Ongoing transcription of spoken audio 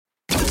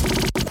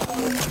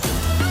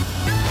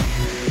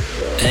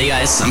Hey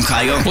guys, I'm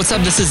Kygo. What's up?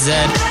 This is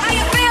Zed.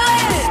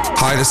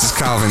 Hi, this is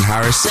Calvin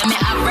Harris.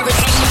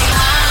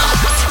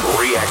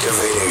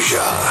 Reactivate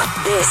Asia.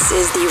 This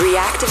is the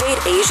Reactivate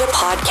Asia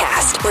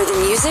podcast, where the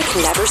music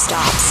never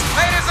stops.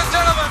 Ladies and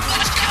gentlemen,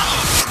 let's go!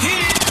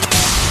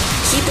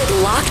 Keep it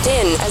locked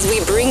in as we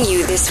bring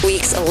you this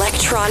week's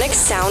electronic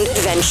sound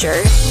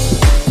adventure.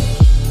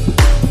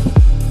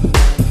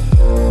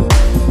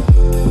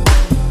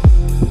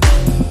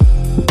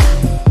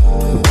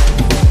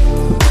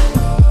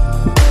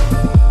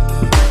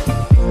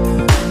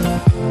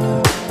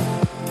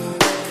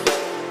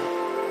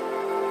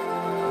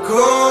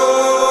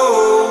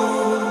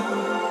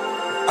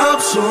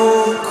 So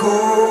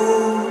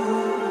cold,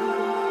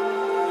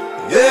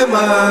 yeah, my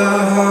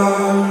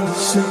heart is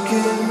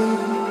sinking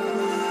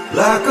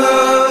like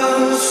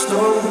a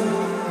stone.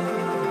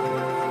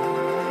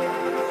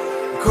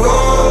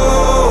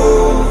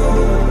 Cold,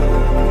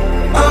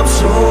 I'm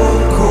so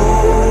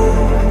cold,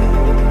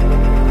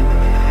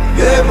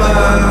 yeah, my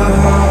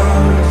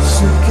heart is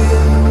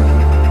sinking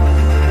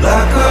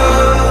like a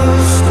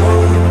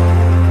stone.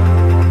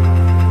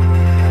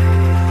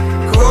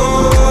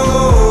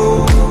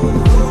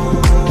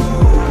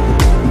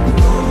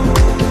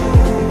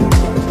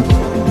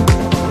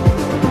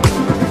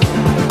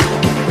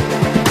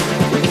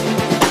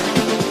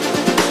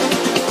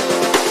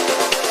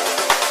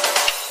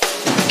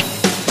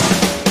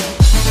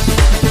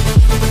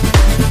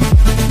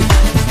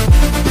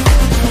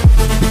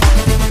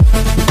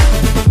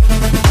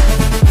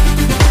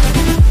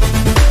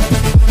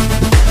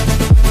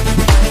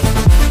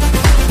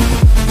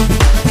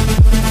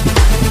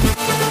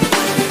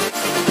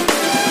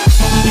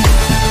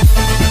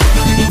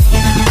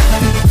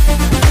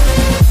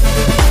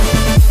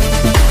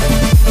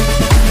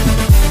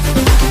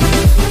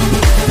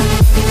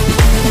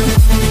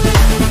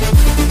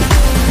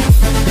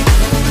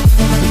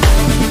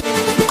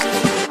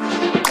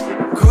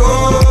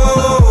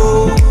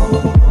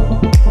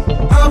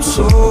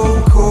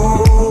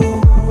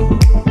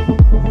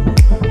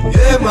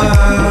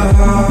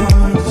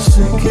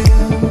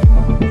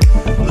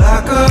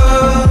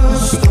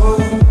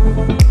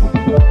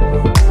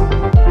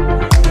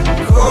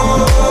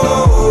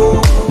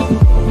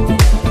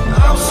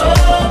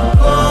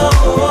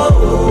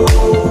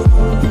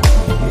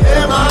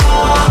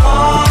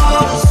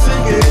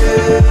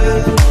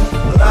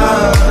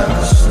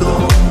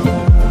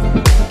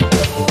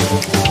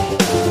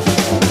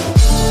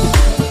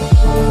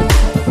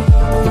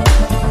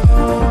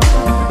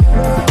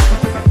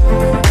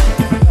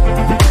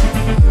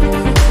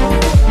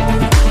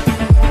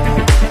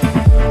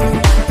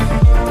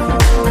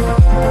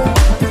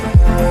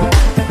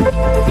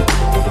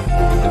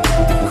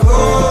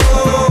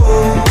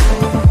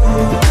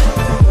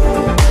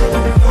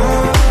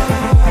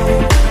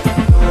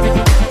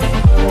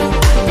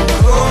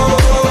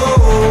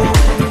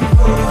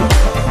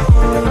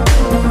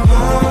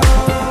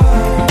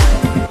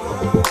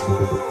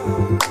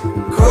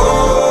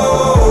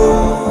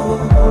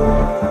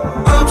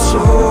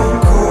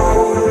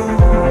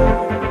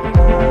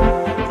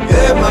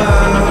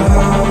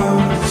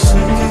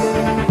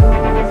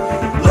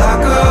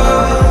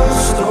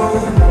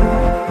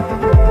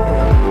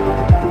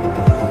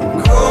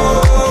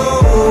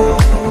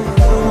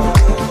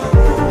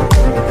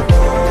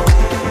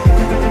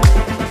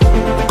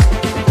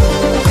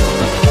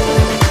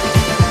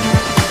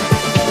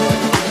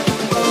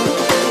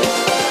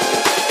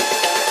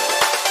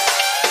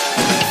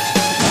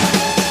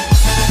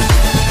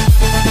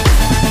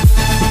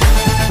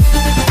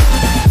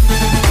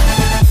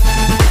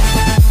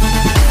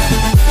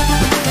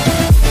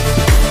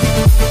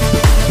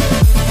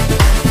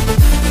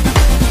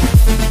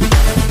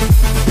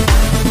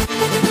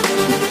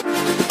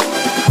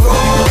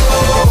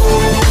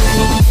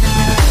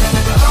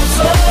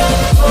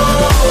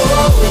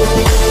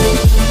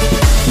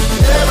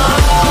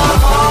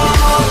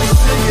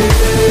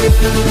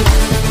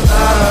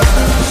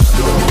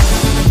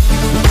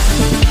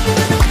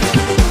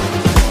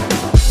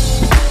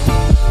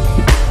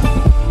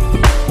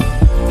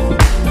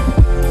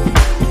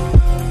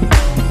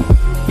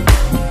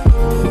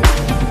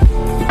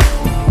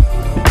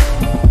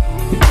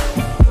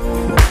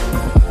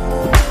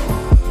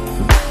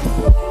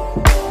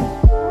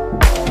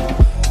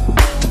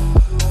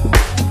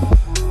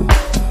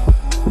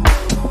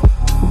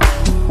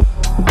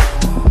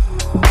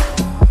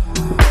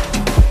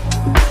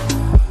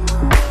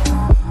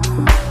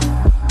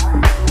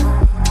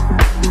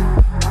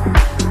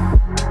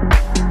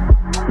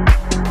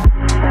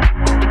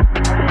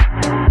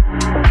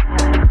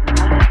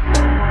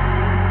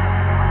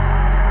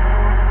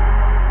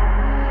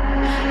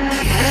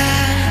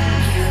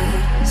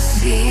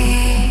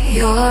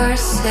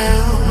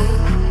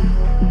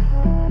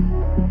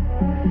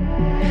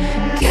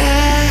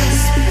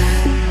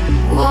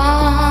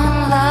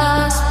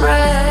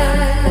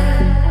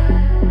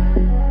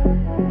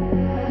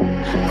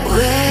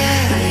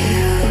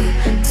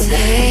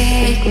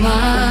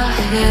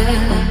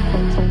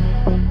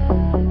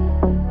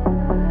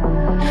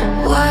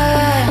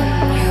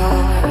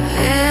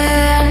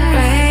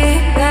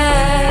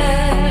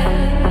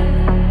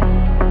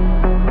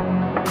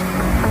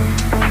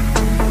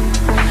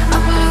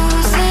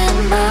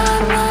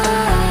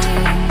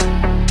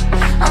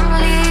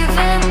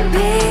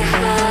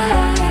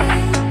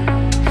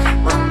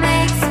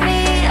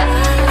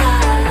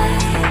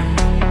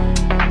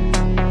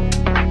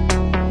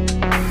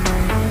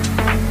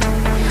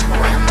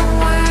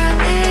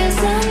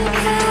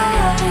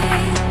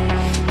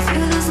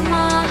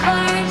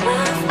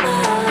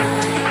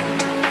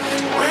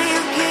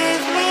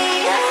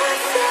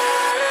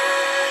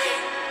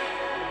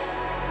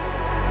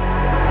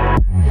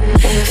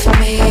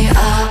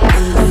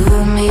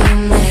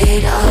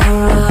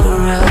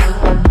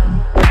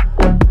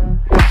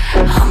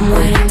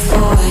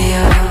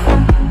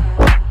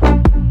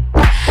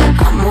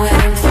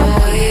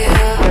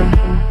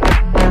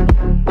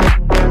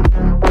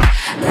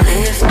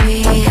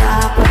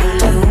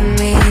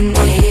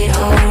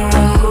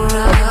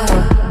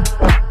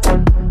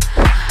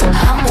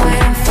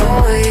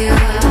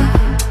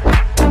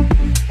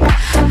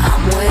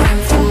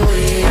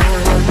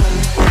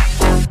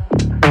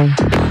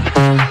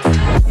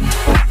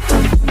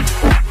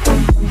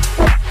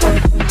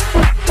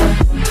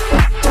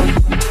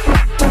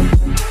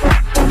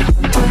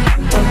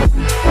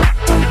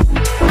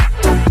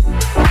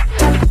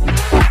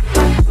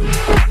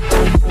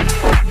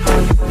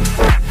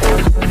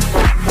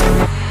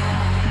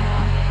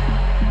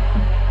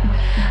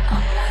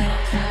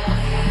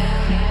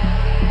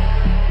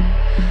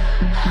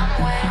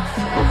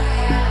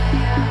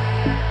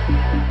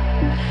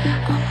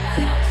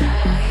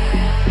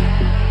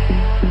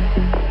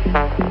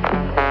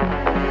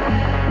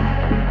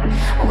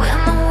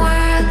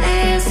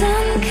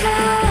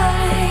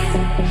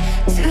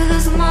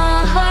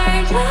 my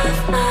heart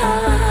of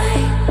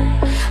mine.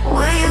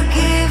 Will you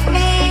give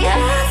me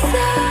a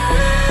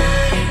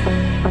sign?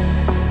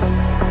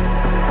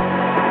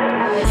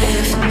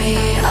 Lift me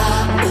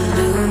up,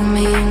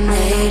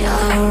 illuminate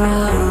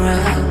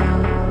aurora.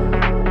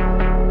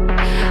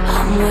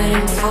 I'm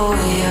waiting for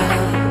you.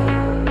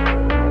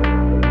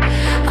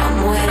 I'm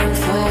waiting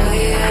for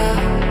you.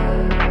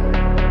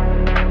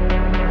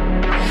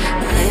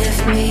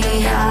 Lift me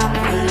up,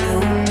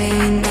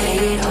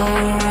 illuminate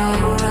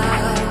aurora.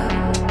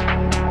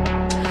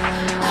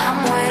 I'm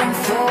waiting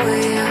for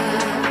you.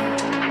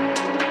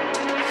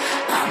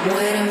 I'm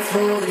waiting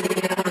for you.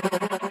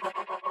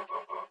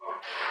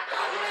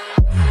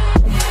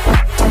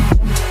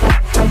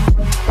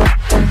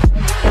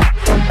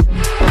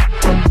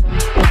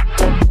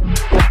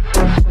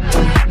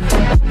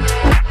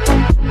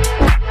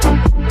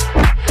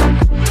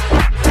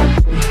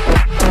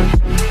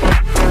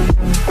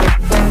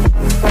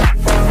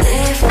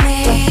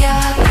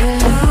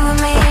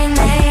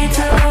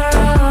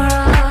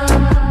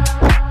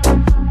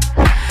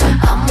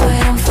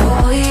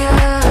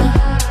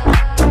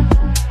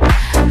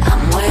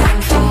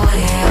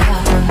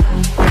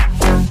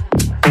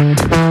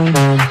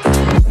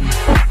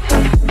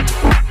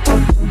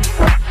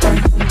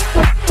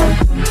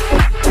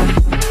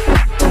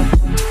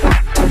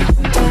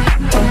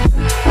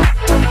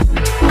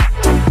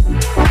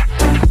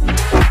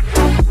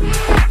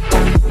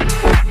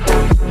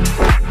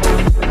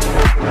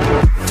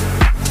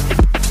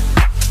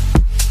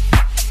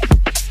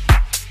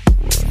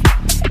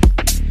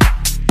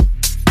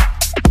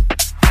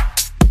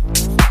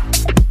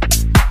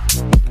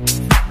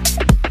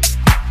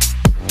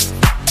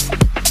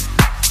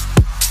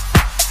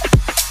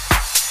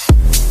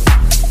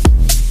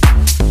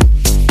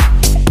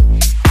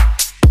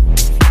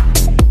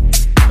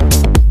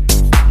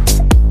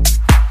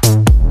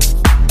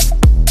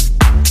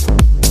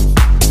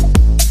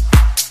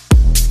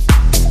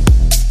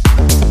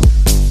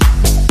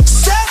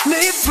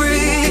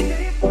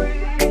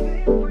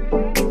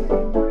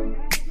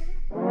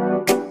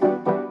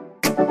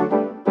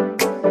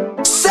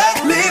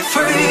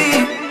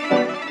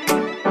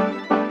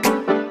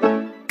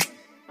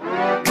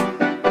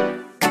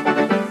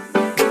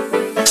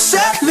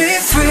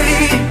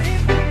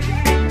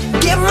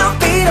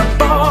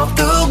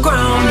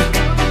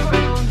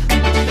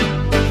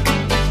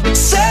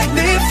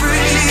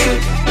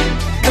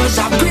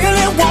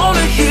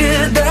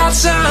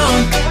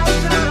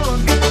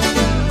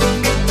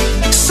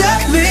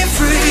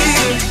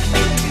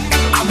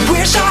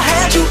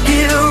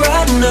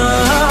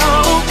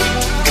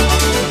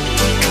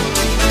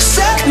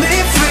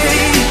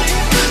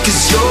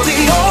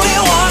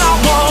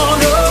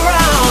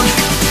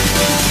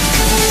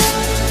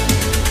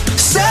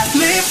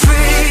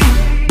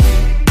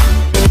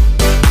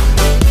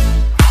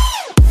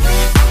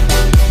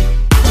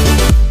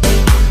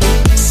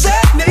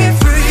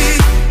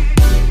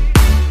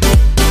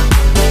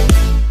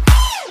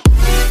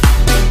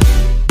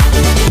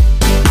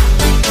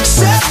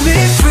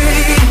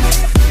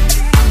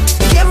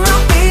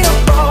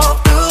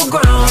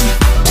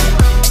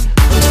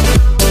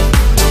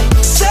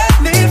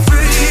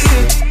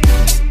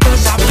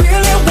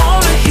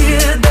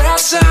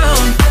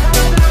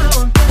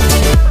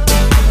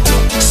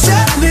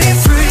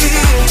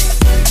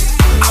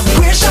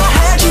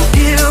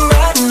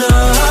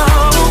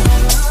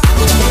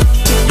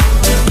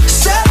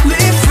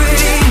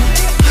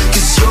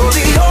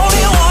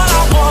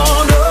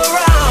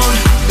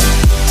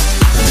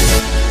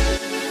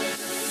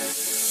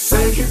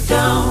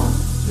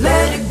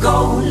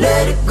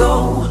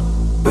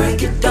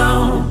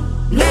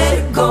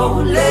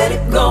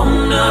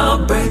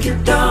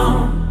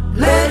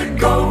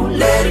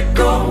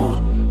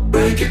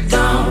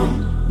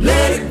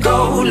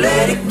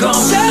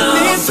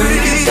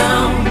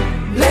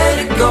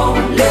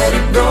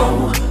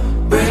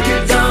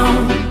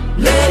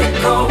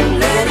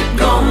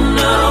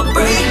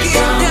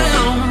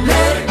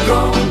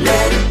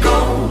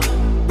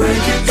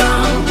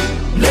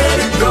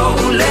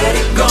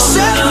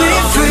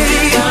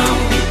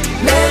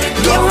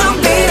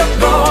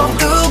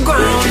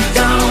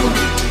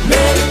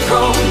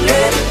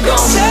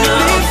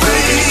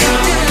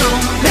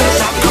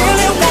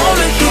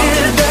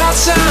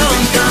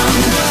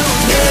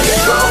 Let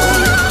it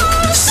go.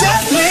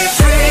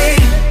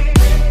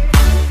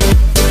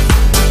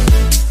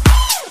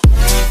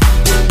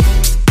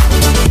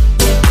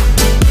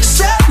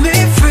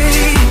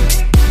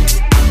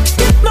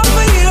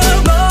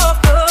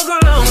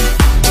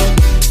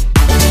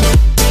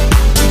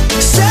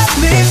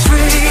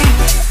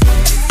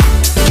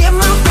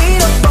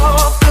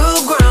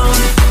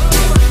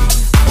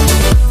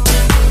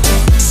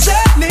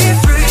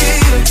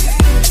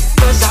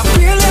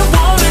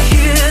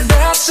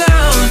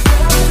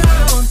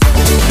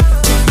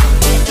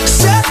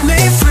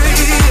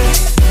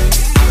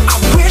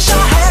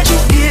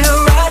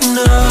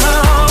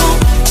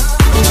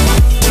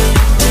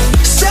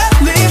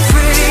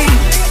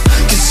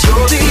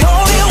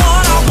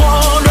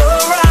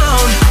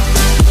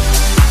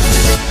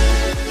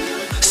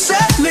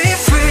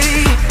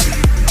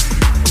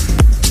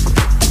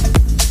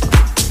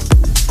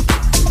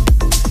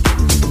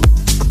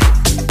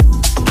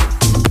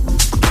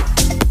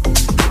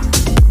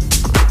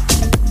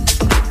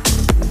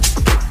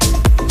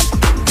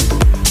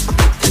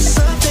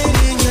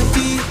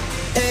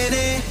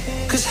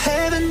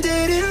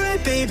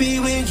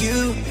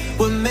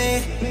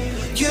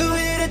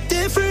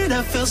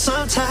 feel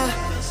some type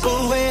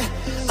of way.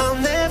 I'll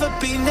never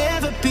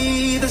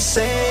be the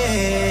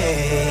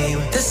same.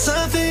 There's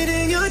something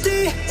in your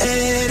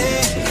DNA,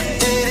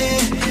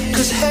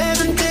 'cause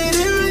heaven did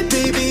it right,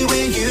 baby,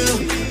 when you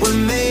were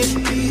made.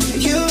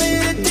 You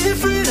hit it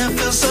different, I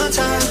feel some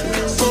type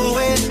of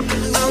way.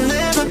 I'll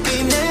never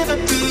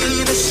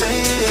be the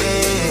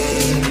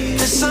same.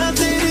 There's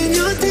something in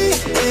your DNA.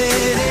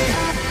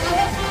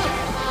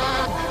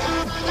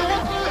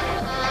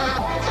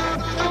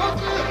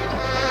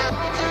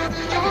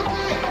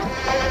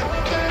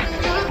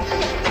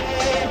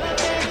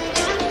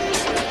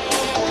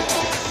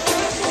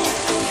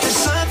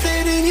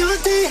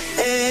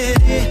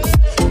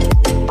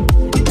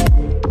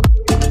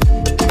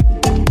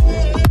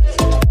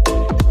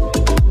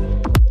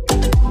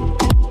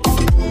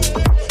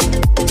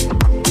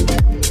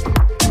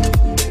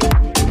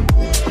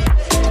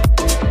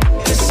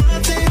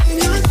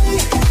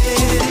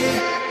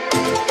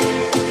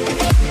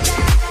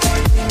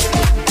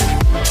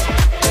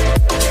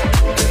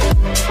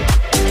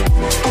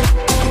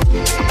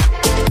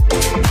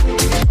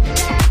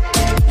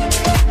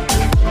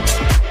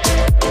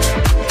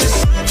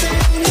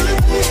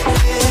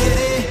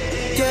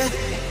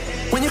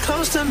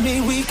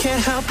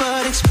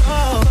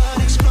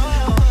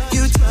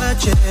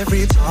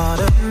 Every part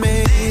of me,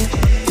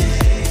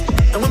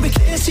 and when we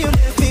kiss, you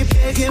left me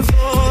begging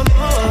for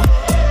more.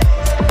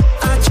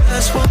 I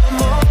just want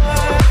more.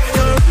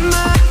 You're in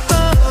my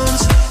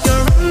bones,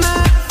 you're in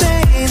my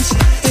veins.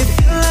 It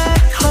feel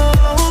like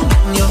home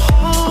when you're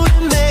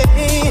holding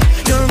me.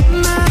 You're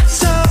in my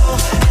soul,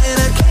 and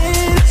I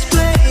can't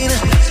explain.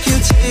 You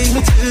take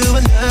me to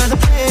another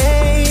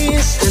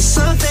place. There's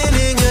something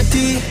in your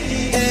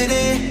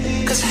DNA,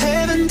 'cause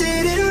heaven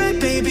did it right,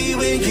 baby,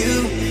 when you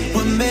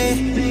were made.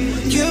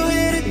 You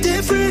hit it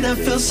different, I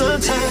feel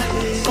some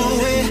type of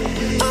way.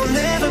 I'll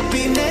never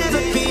be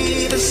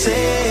the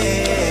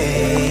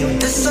same.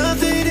 There's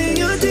something in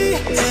your DNA.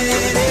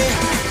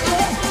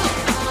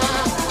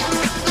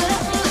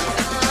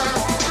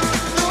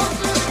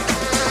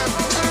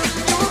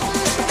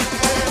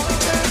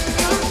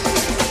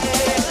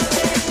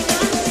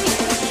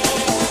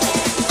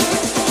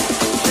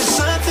 There's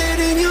something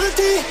in your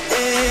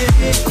DNA.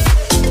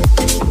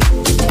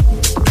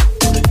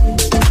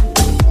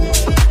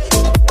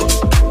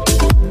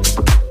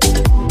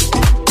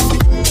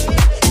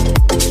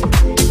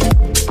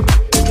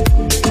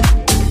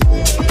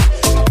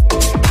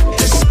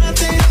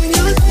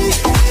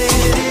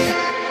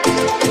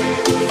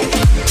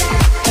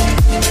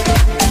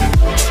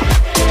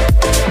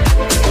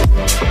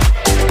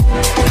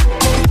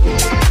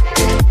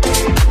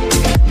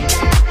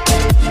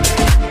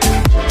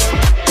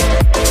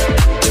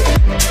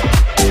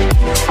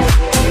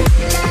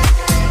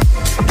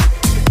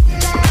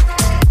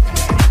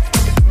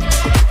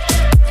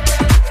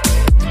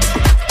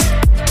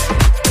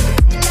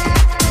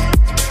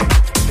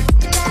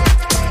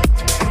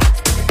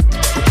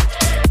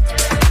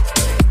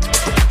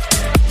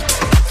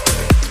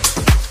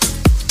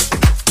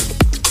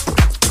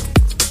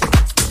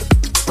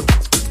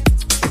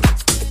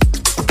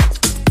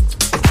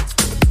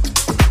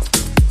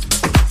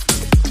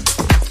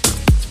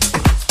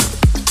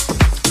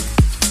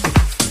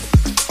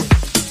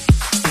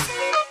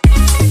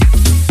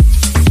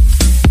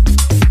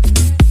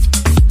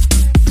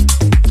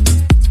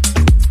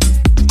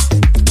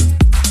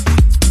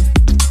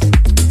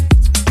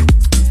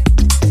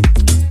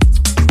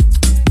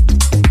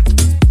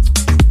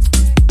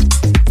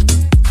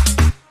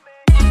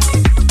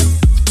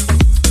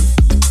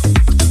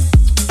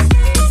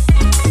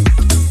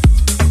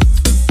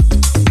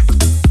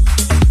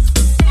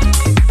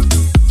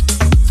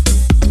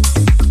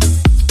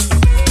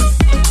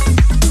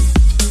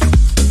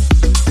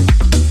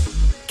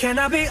 Can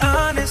I be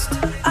honest?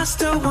 I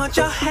still want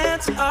your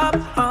hands up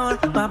on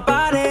my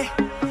body.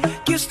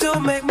 You still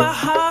make my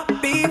heart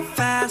beat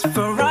fast.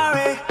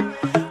 Ferrari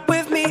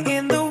with me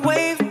in the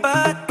wave,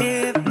 but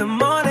in the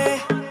morning.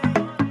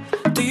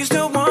 Do you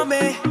still want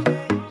me?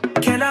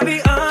 Can I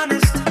be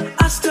honest?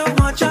 I still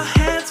want your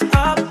hands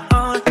up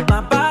on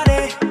my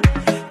body.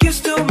 You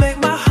still make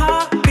my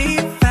heart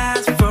beat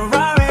fast.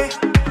 Ferrari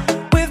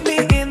with me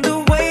in the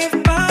wave,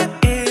 but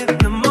in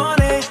the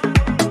morning.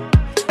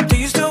 Do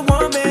you still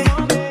want me?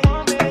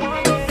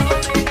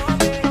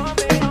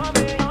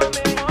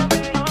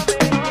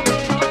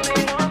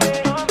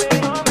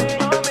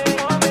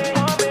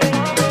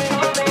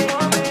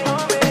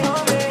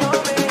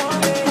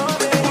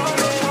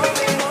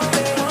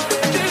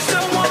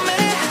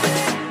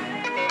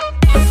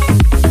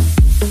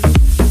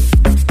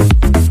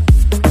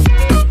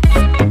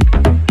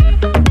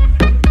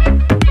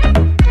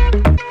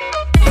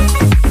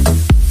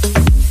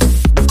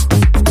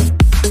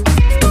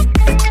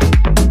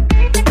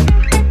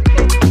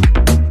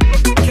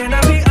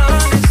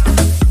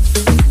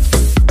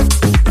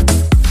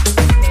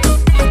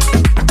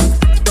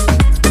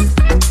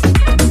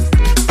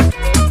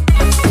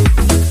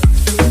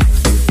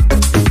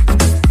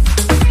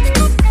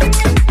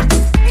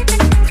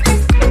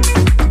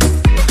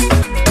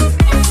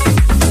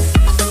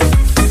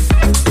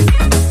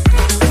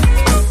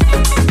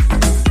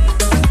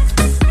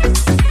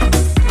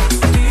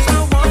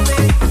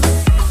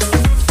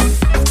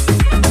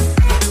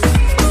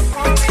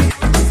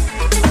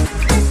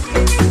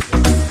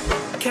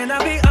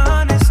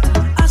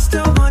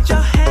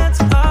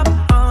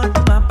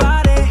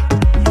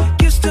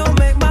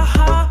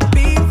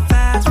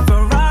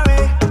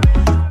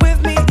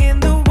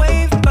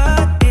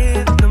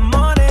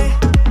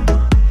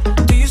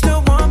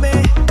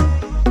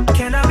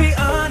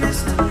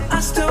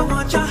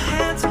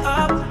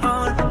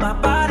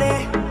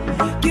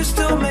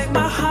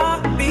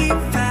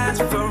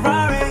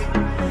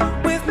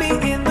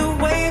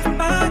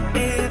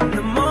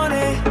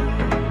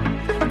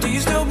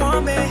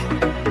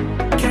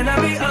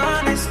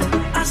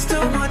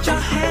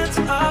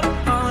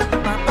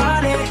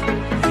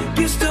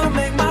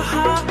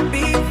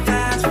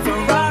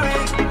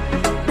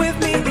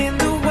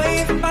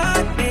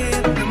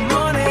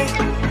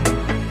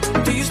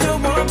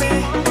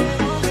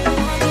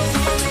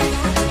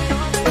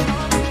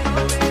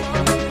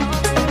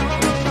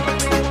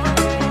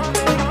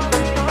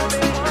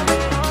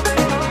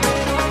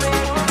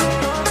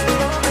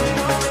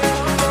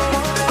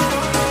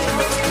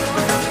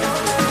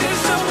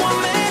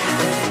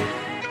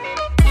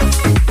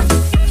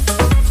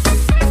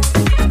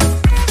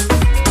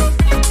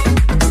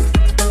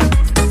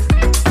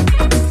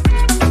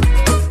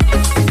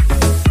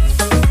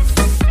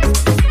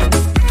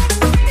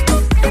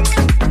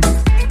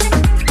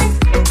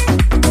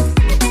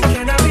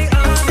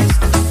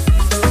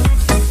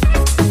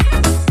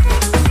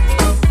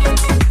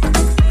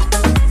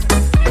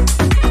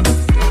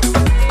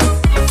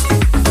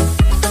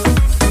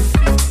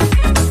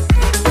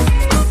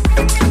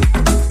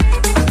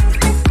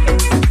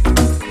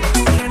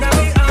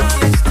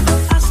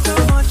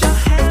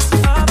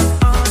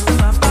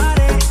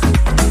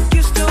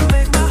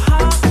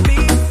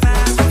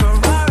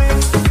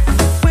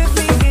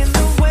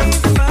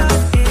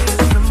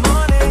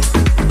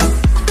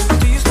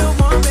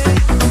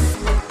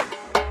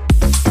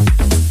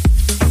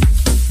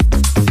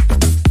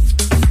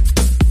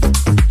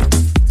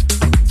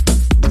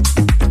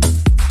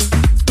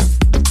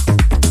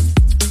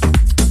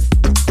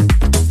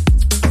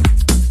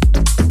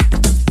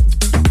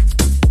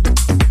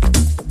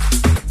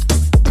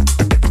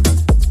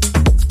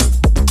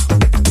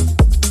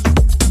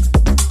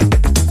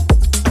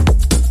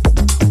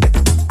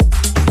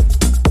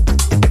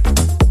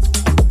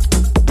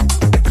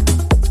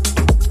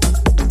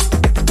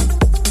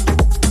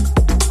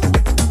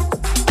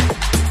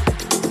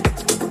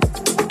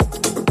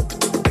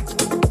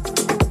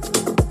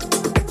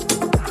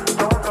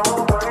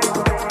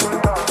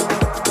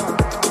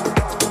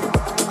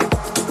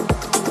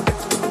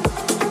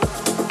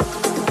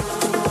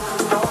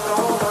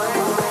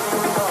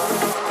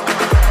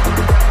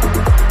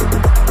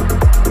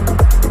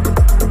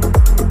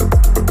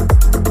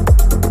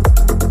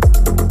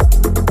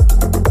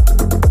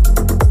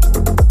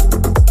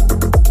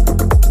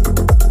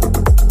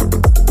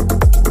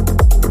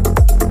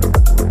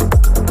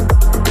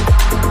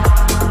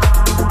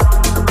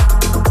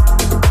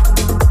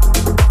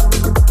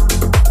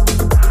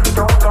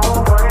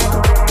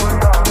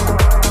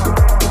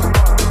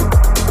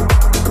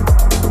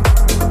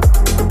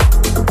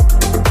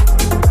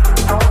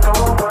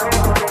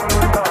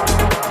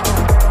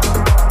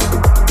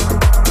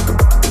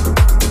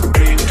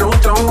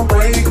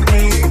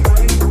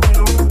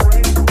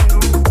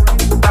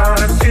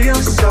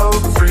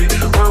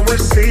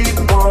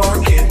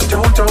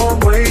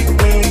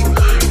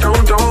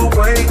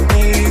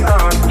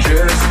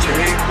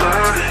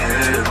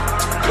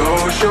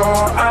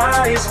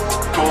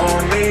 pull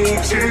me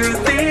to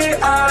the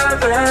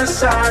other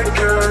side.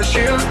 'Cause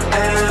you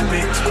and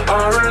me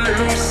are a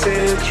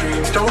lucid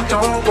dream.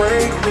 Don't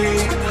wake me,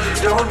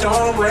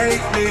 don't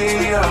wake me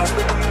up.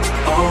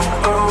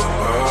 Oh, oh,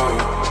 oh,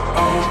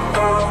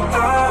 oh, oh,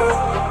 oh.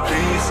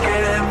 Please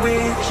can we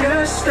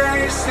just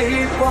stay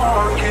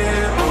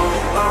sleepwalking?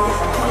 Oh, oh,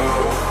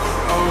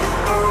 oh, oh,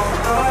 oh,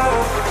 oh.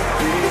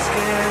 Please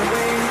can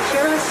we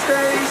just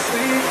stay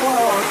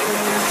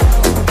sleepwalking?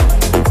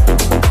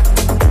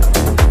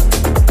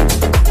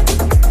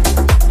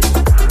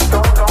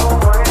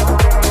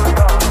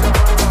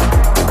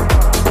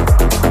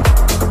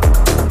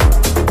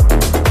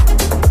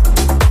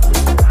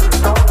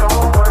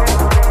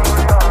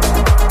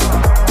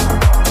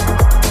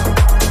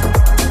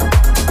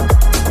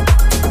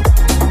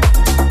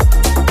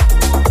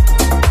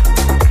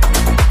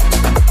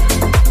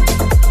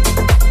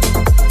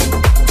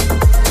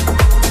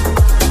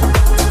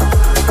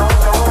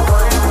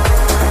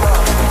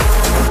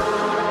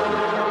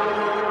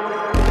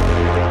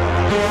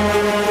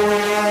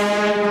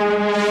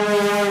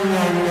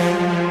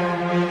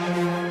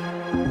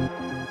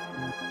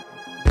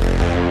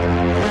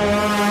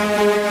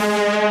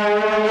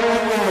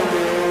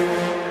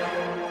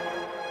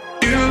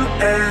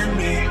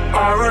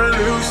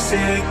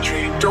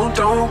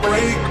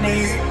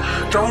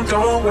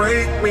 Don't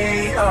wake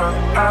me up.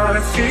 I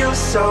feel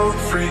so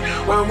free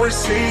when we're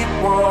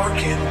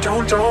sleepwalking.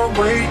 Don't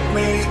wake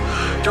me.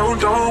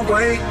 Don't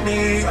wake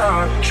me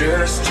up.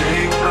 Just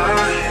take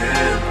my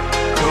hand,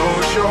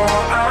 close your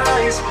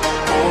eyes,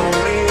 pull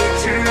me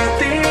to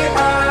the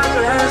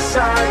other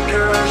side.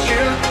 'Cause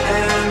you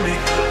and me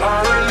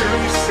are a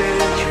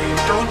lucid dream.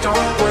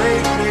 Don't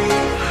wake me.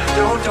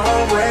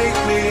 Don't wake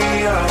me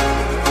up.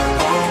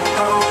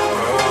 Oh, oh,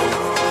 oh,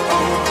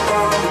 oh,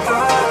 oh,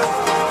 oh.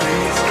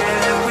 Please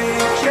can we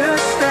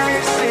just stay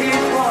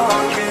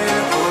sleepwalking?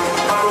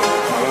 Oh,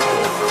 oh,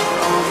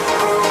 oh,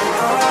 oh,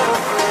 oh, oh.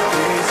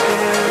 Please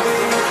can we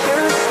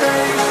just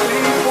stay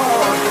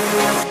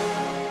sleepwalking?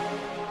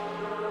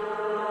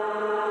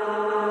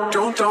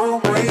 Don't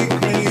wake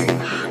me.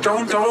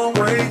 Don't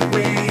wake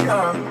me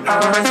up.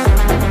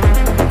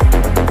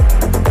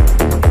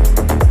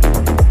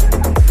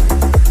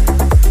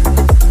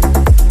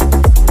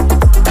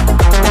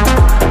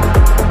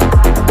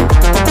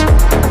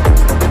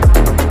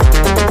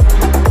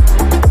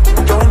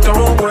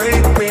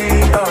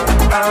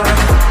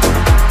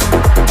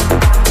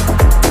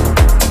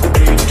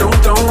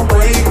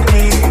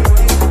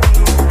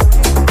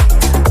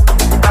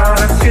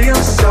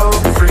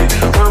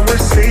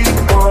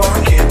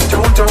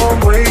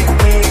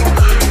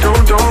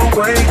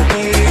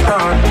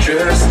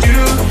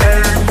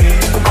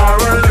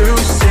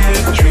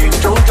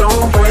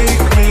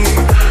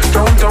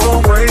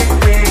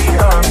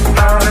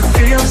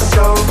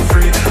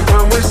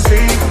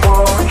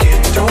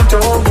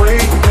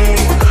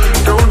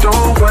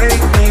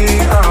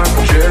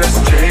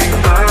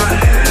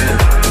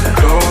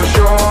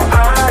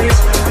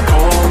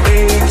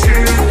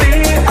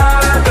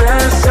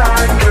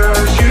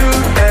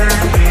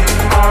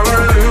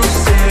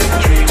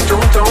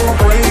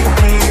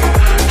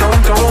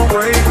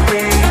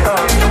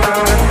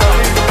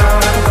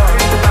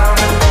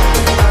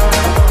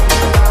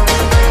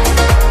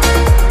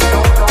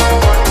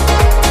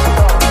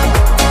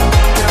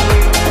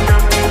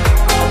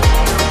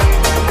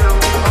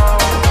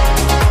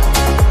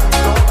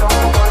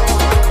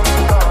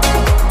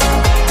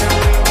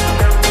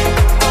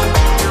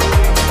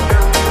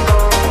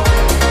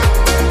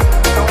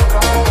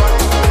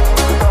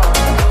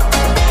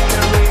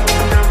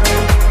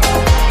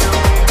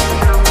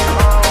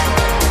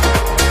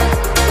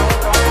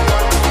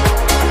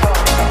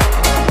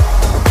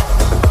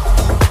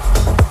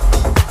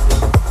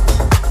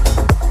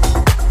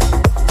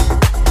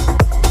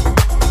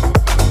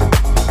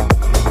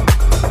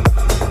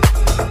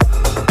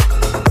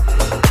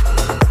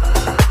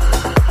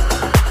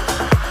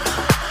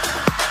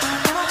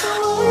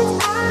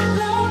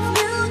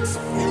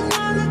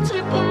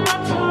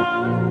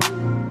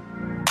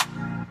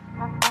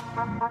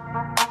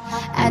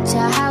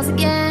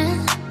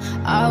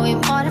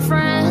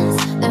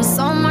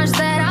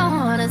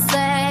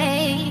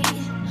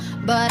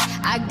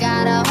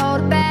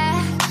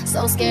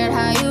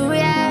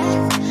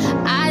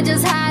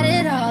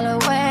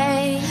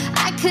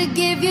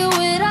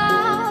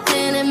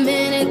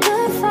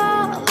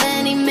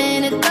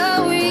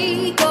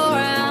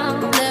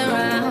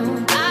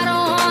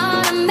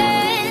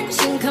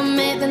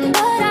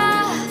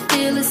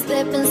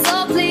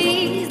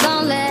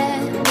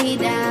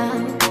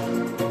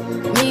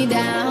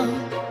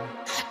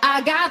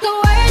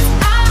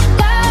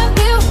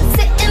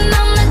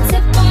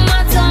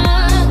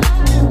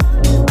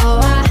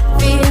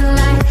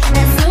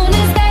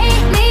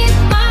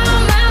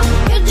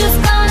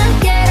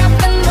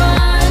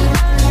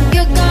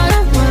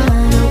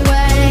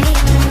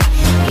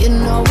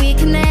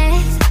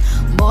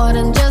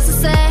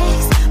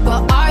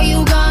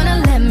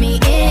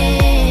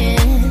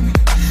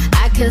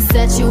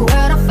 Set your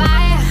world on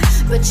fire,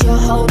 but you're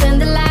holding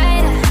the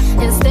lighter.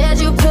 Instead,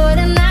 you're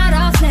putting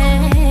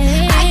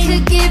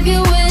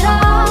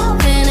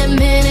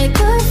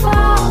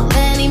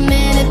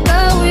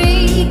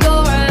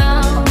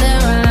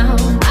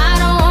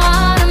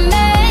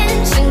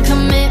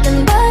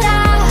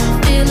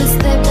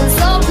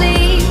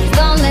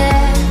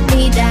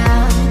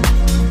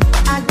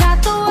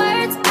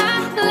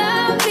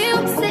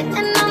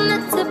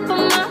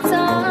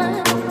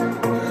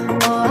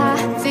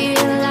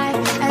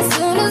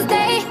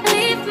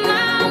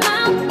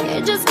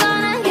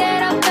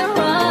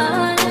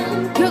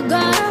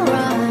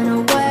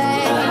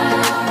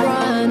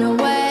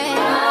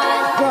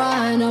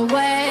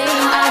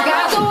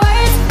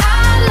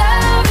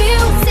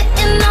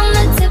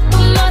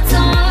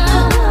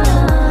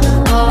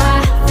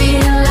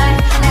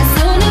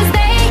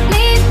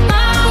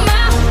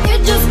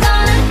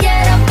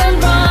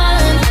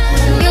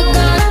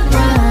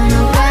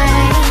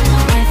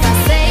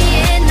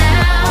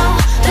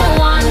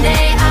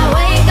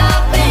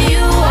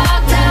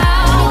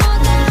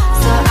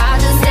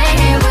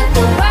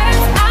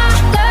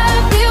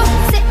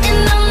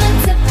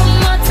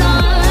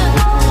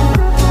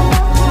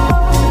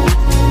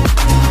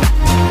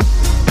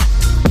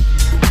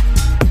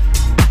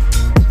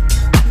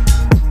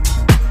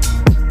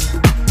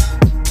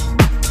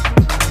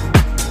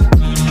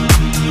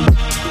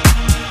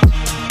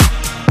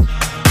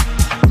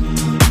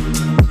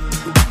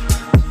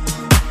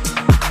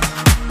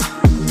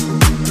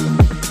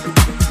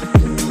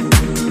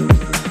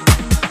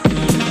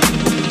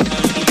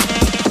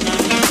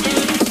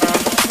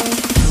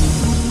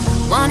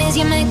ways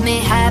you make me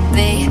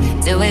happy,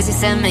 two ways you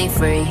set me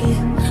free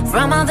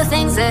from all the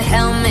things that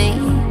held me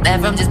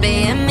back from just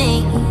being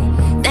me.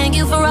 Thank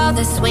you for all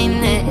the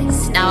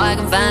sweetness. Now I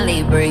can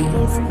finally breathe.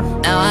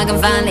 Now I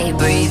can finally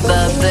breathe.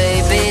 But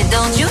baby,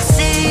 don't you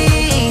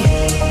see?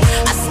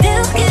 I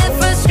still get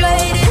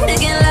frustrated,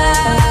 can't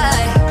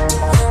lie.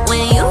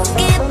 When you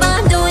keep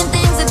on doing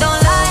things I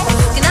don't like,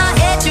 and I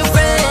hate your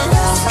friends,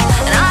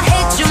 and I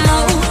hate your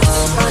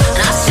moves,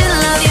 and I still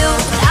love you.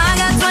 I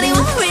got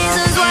 21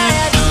 reasons why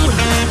I do.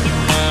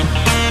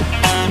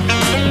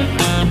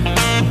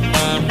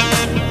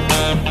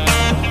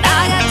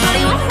 I got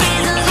 21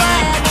 reasons why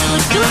I do.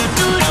 Do,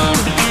 do, do.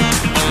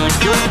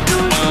 Do, do, do.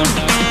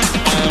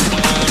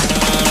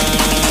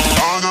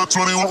 I got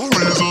 21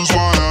 reasons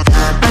why I do.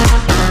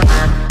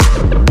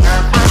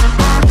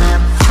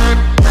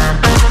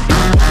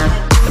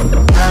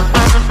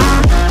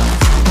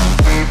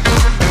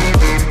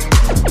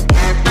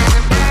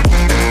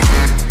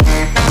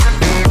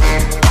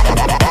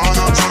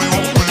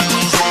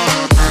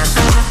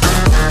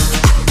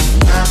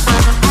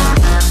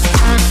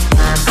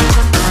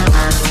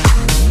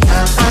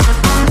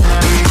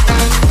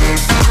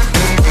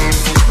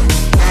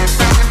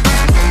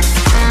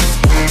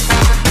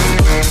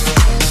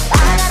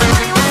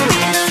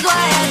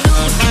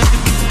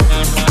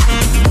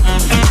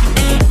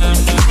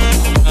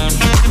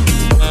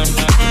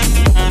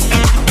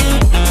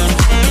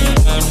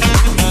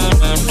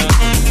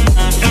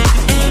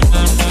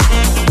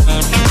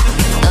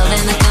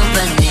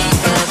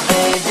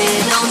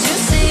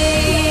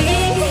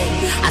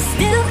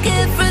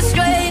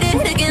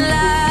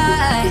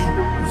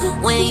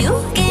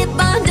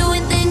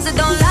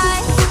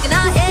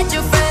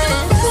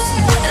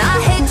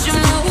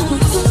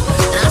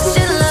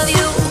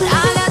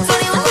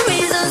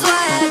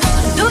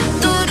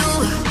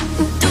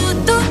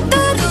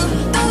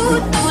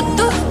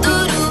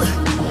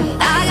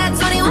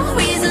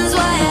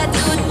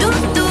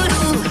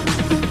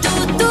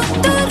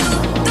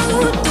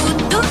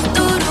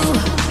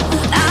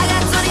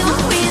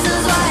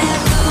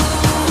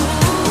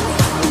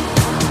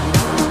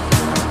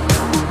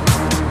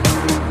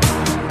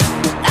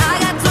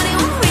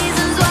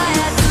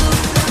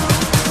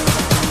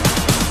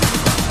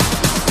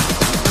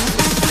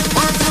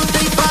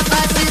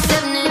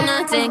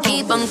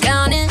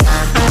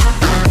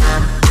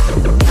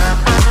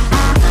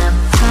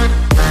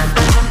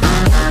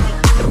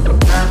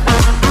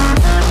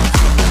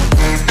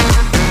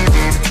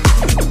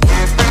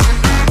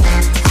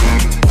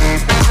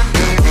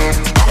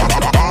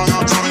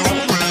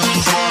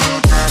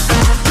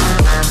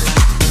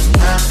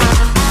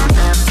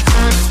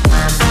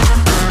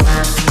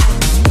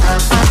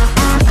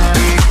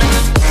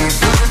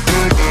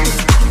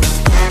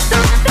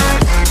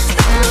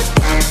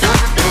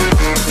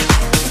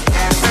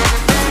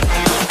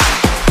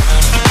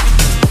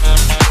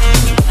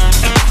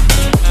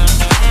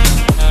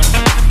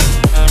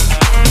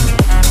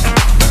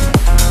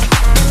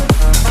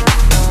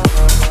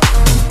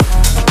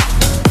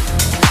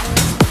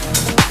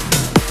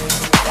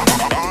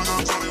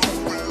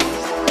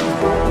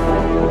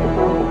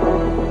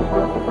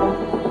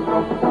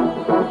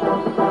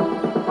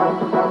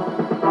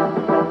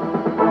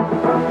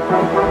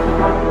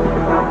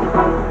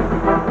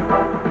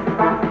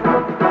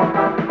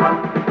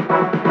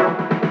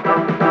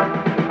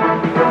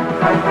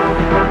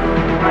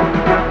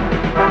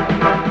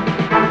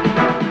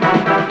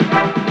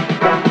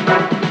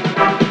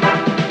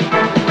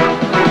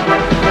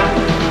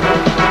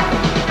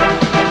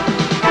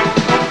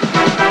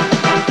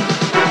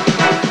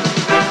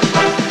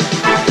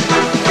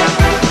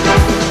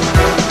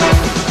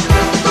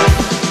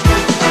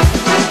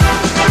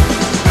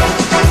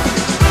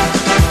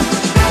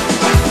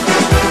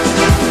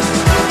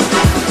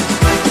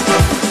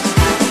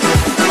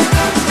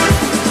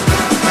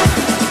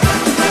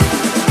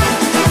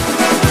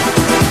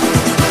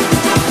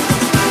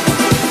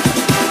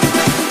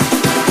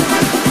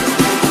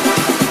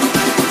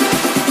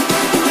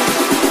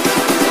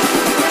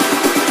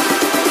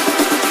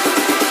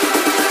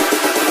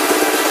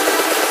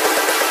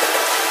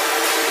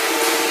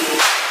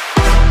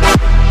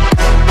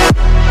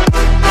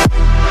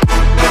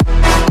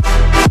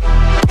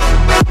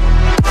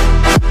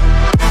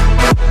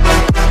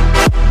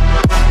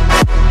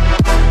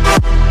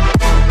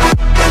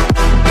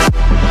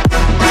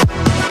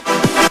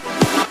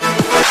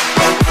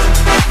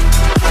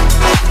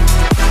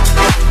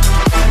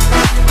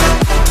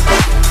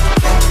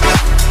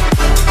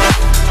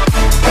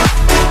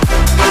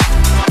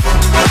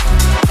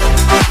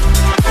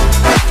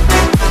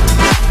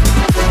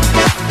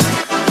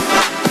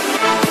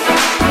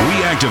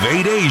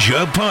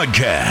 Asia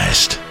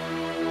podcast.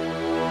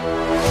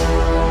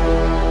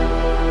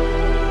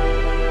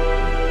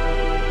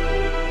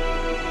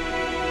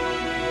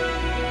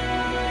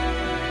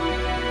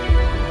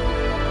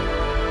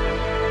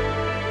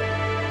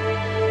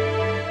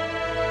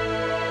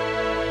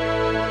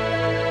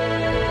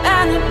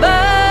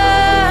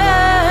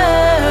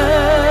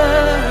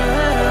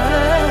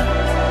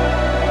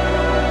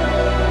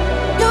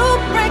 You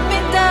break me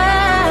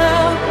down.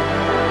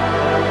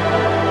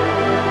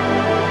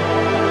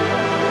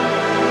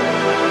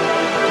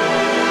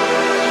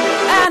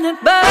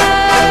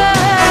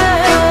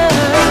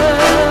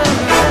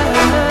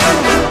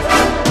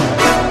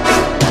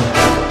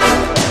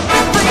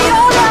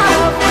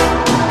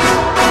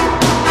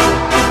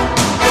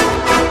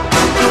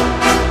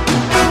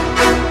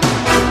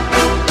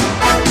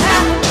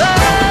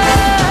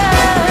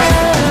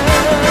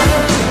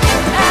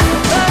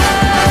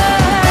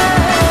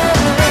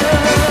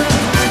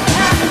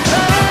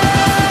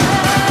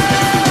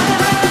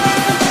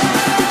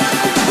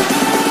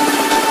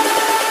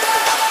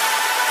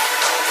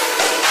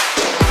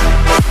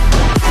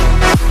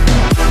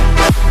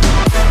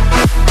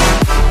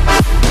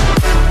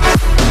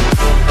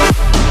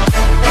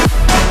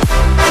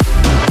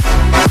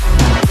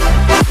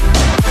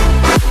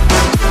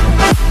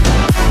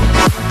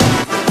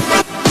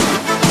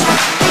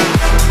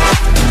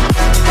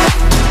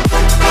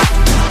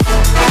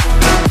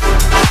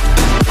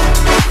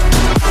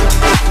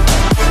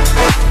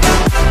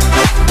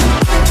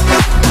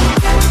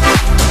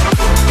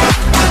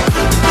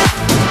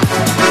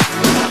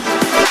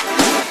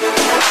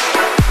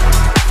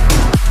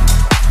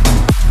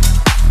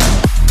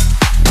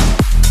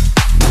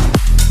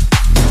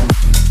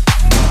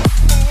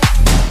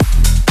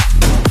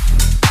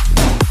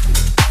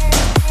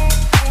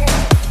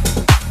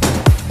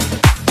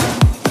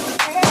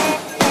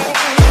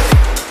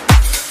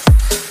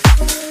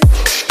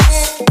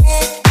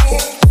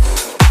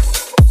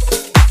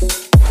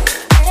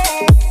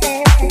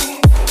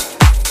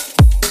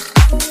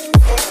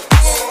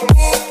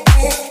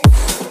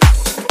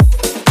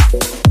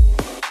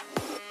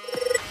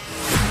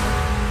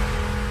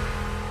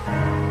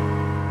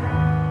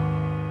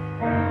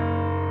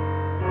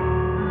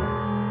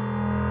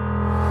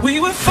 We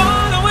were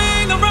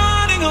following the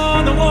writing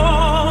on the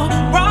wall,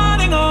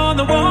 writing on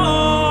the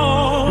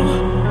wall.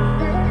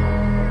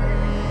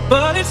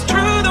 But it's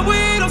true that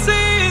we don't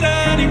see it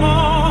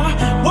anymore.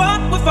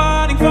 What we're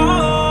fighting for.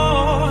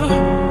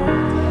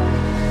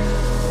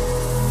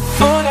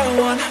 All I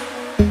want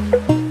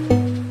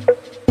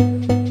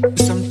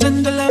is some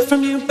tender love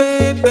from you,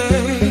 baby.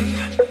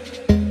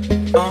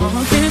 Oh,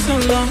 it's been so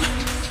long.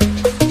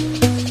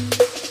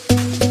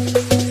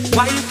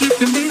 Why you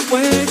keeping me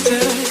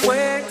waiting,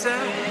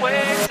 waiting,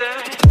 waiting?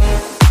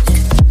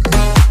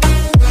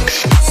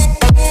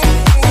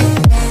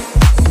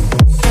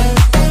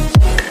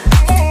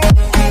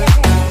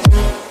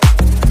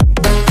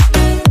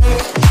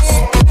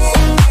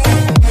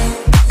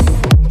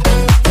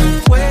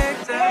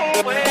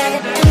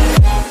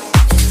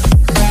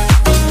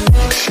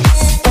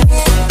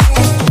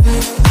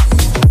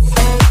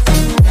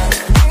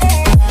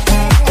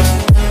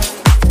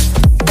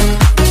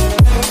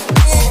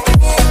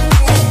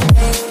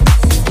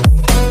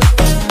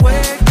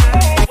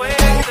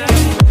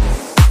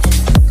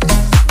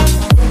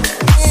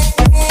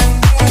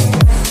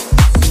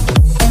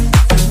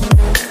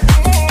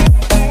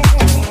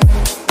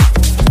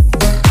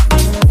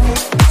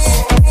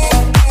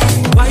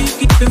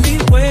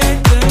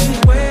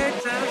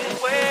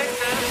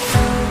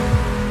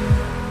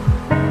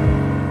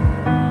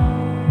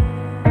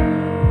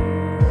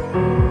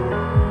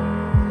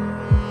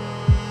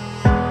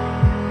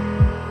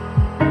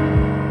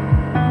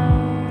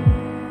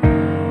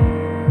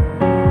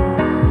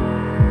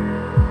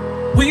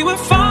 We were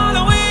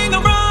following the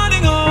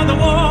writing on the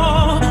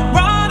wall,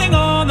 writing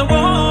on the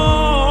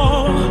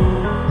wall.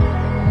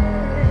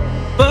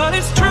 But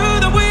it's true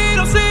that we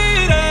don't see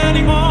it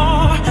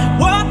anymore.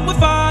 What we're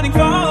fighting for.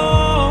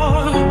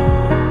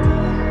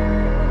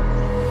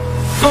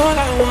 All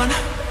I want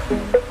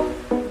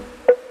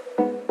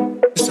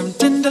is some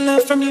tender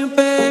love from you,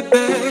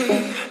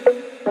 baby.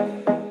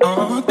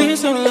 Oh, it's been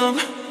so long.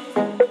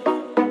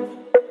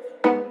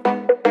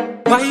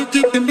 Why you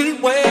keeping me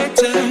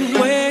waiting,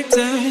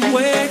 waiting,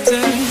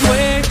 waiting,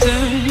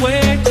 waiting,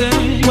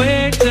 waiting,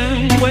 waiting,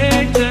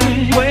 waiting,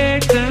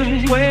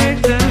 waiting,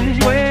 waiting,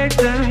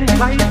 waiting?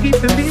 Why you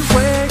keeping me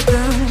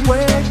waiting,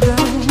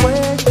 waiting,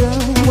 waiting,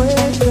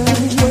 waiting,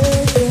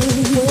 waiting,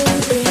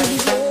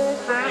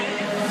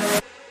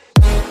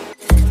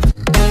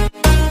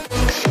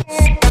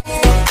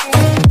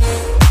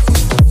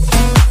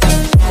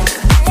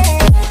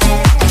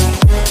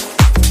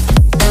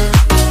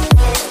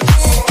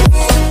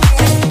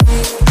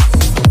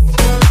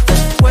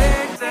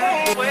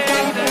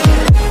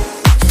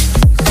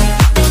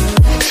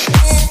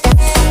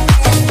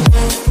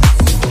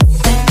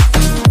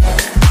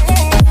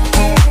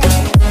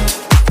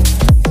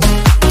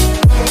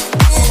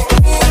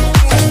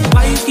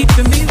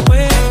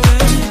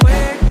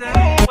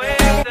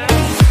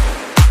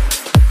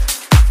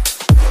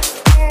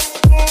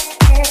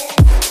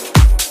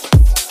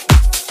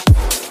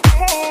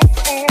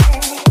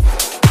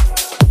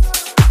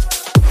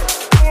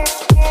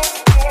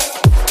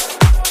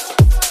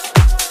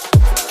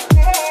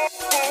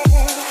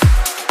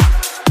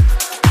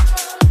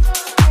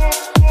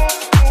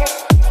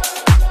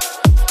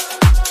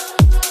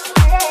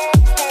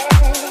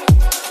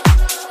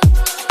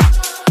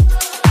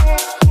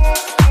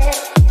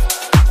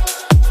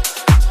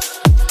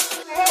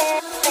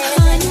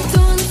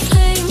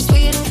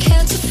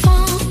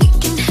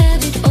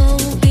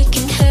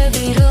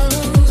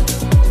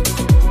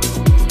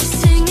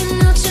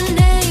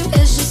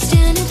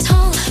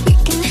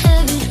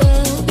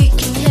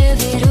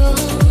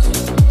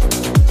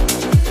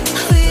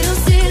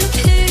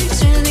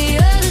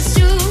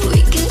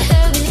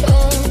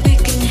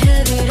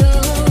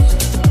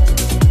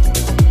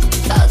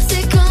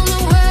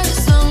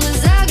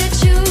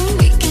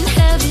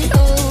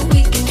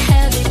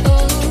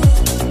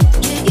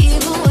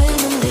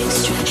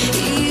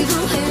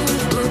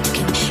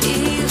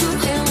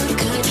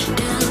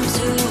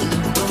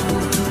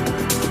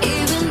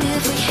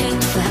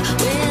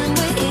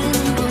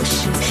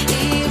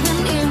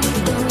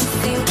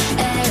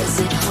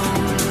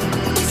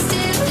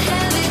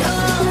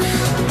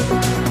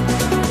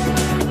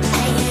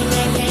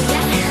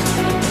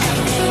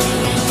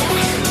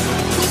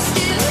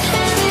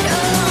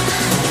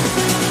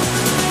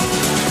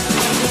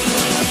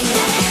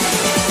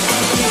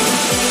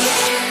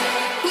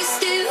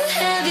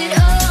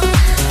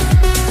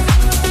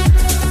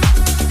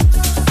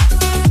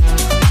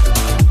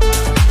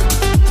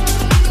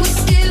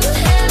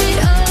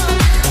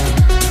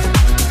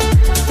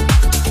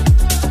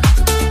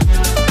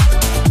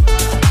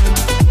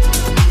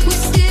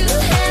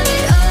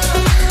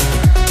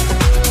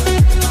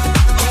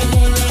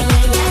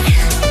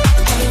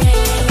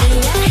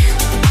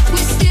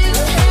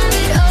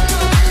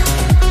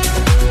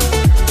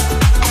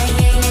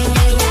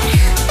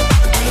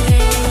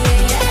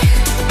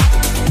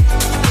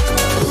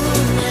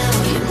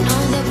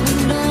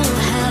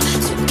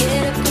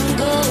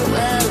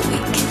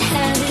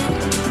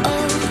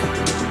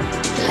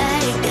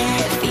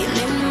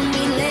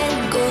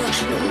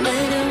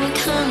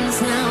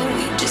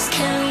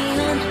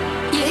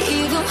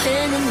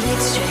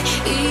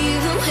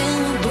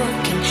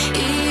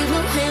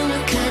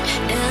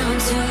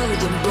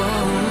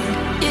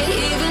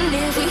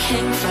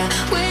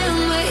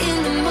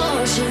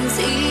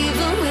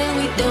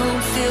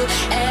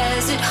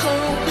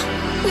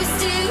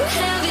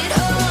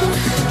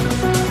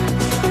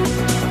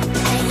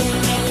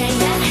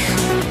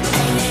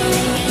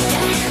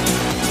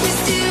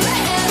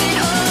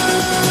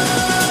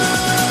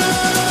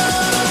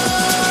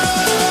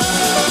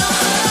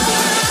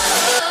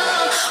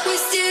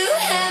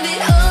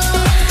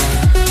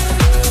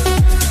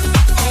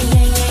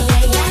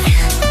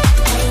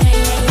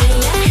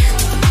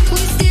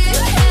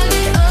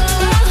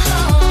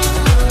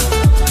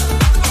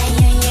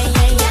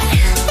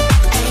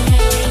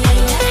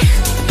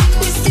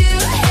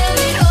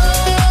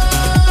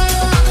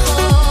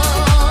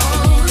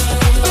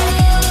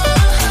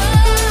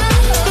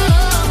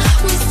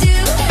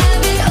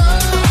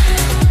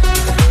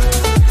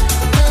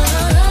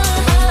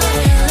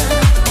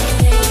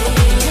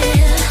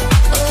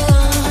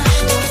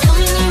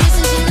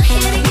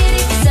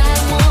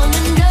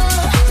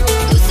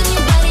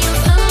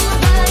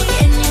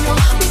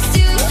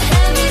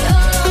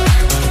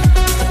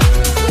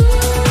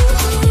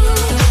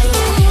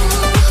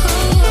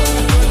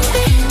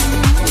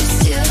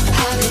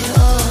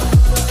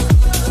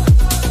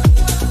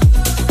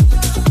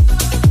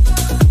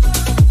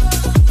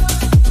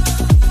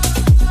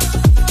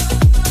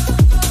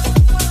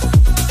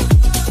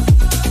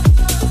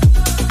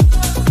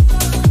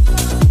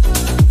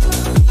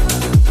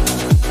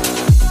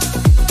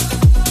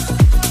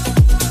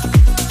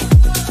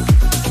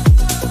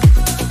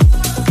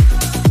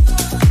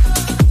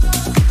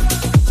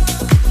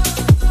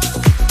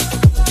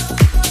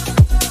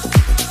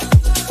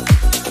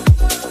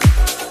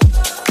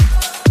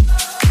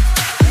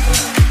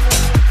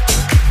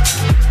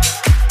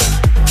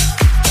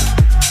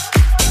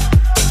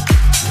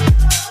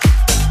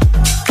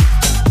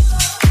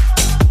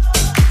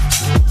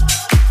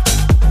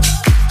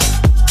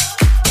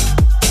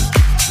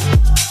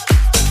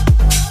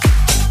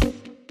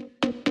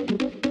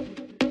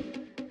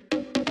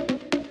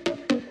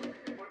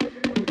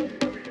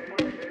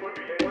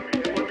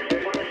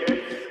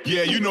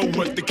 Yeah, you know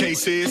what the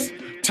case is.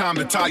 Time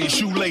to tie your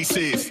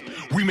shoelaces.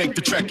 We make the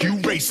track, you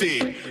race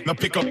it. Now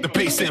pick up the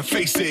pace and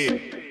face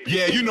it.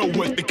 Yeah, you know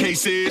what the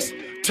case is.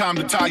 Time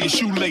to tie your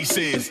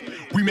shoelaces.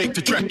 We make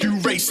the track, you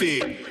race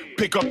it.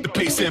 Pick up the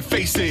pace and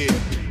face it.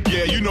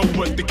 Yeah, you know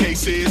what the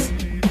case is.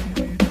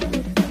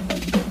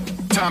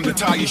 Time to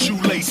tie your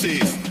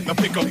shoelaces. Now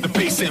pick up the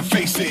pace and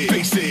face it.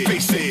 Face it,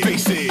 face it,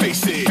 face it,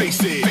 face it,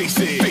 face it, face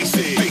it, face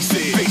it, face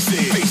it, face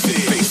it, face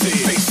it, face it,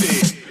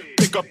 face it.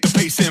 Pick up the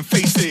pace and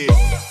face it.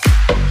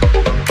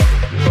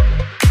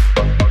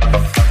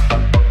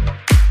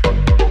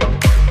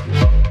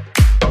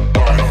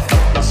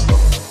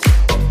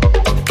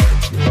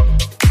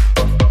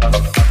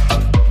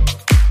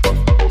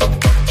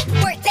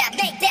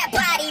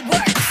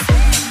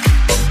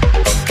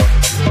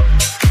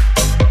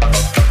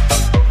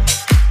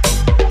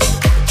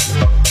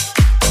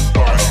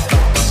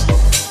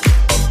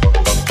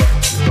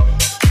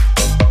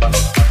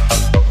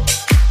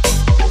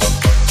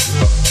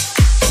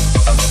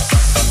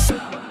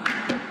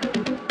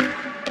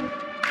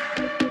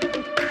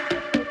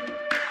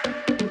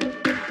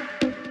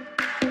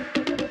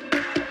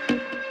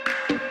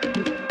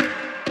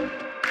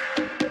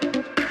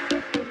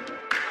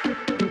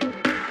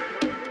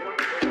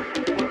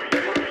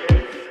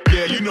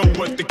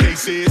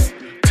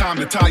 Time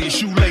to tie your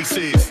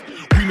shoelaces.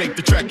 We make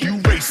the track, you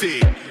race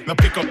it. Now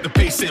pick up the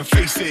pace and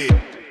face it.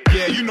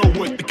 Yeah, you know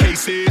what the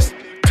case is.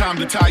 Time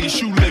to tie your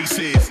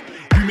shoelaces.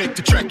 We make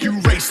the track, you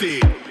race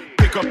it.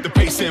 Pick up the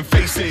pace and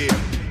face it.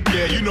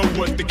 Yeah, you know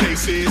what the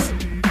case is.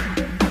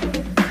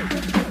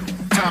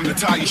 Time to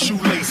tie your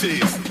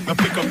shoelaces. Now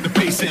pick up the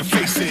pace and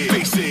face it.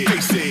 Face it,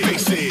 face it,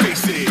 face it,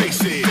 face it,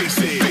 face it, face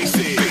it, face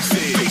it, face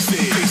it, face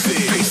it, face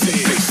it, face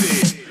it,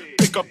 face it.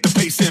 Pick up the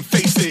pace and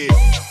face it.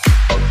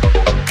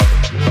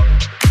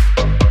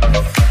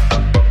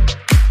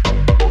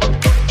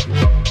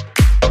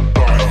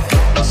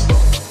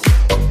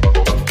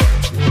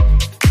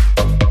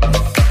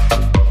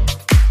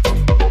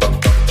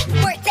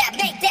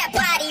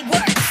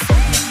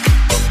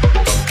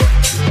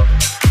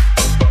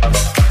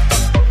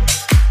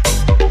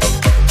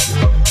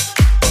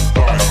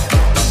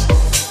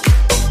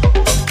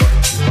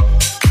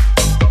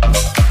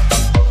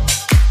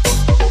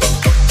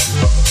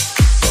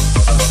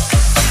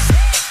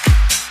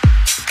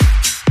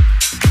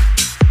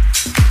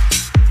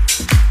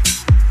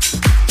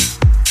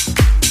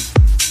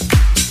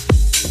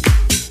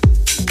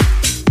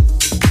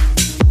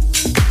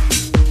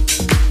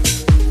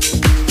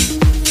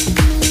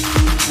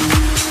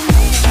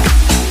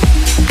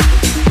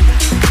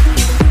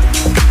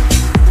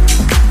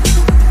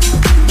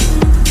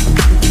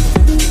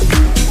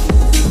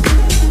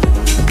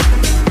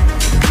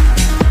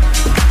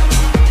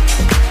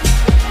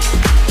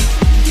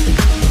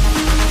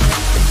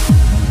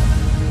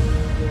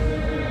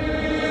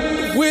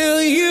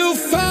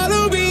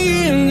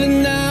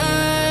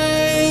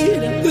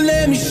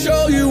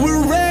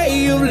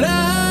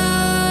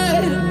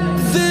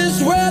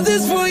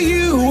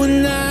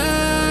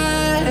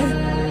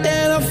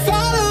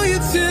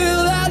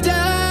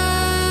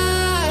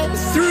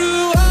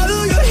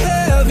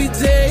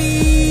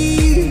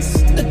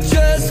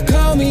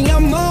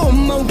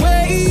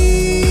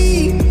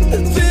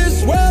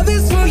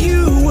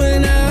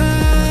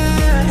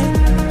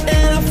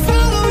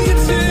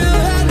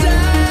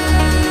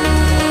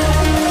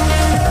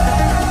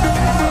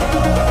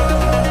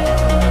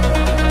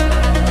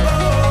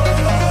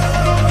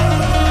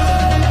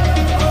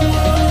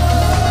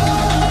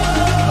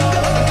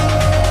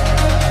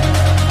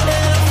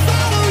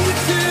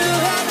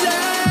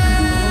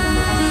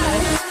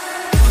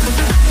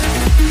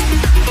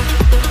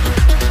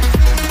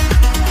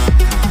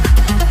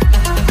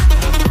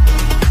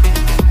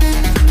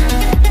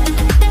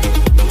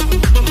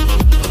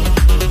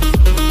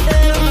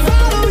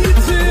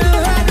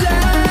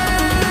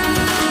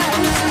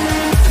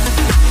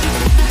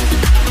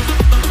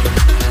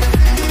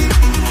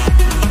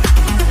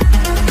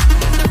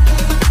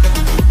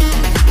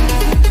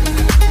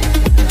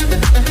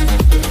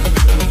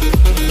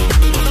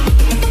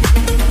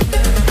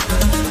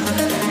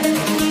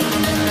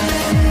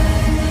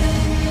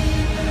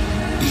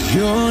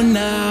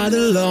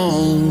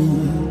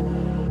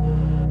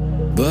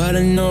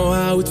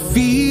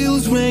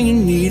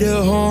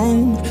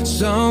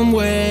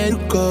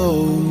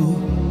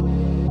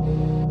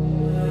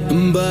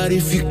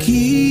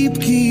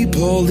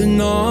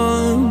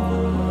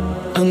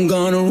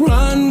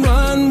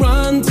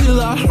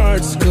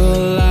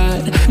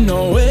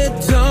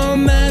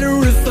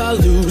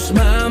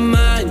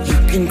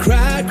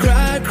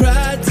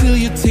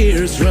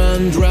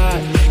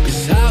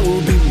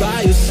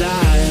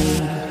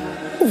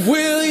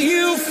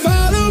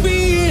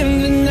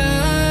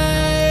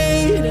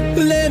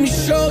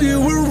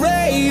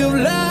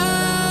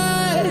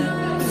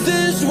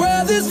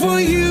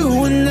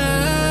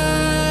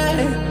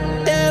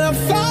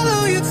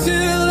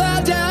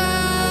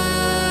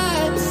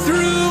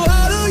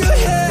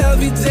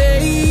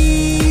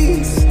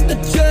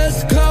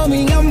 Just call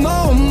me, I'm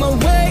on my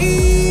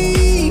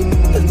way.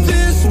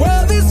 This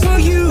world is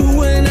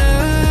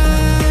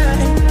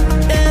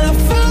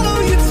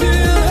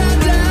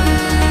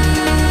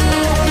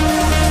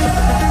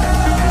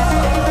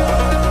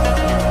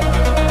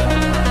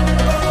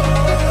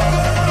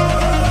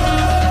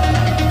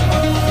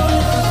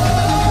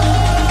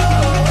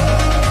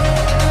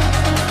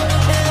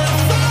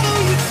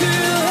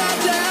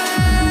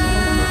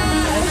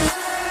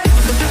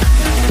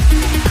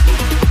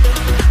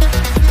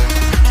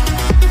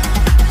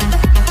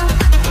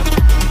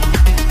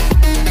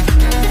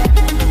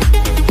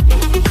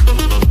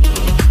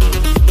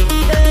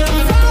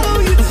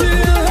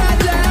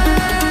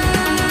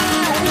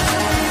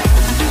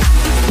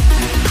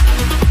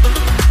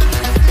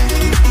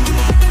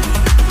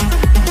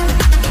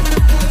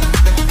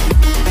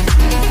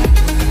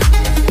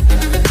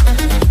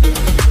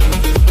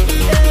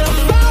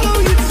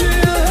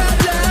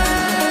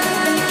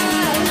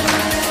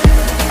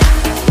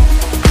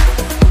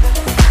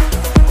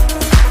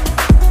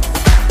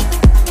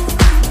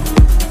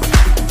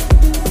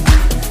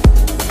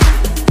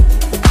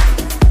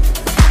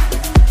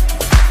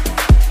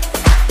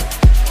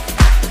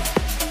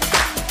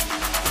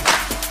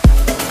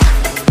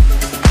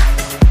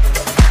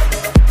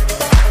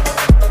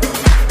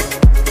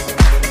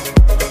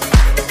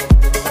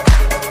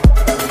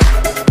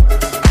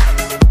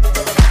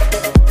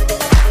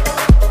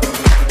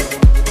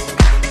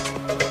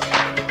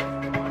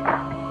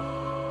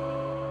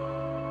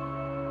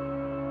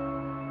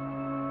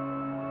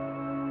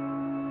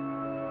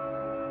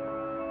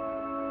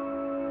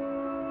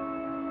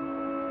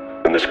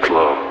in this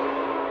club.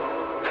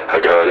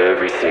 I got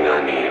everything I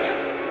need,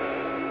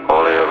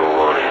 all I ever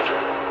wanted,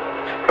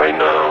 right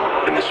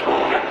now, in this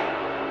moment.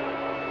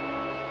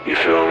 You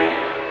feel me?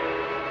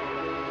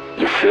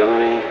 You feel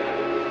me?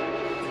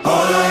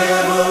 All I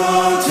ever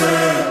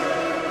wanted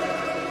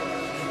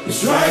is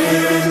right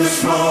here in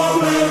this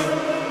moment.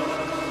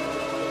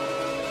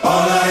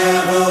 All I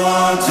ever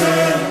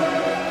wanted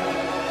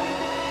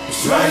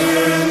is right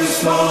here in this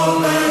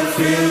moment.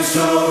 Feels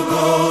so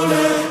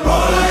golden.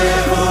 All I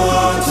ever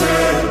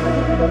wanted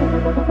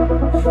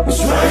is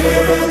right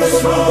here in this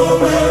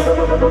moment.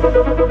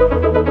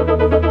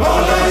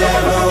 All I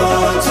ever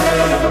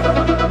wanted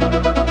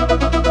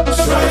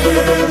is right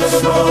here in this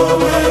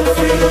moment.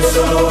 Feels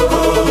so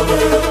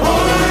golden.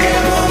 All I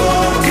ever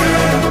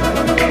wanted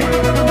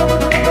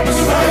is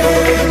right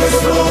here in this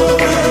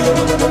moment.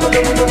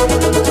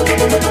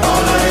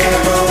 All I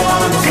ever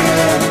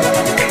wanted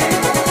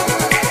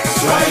is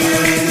right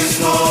here in this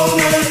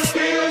moment.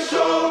 Feels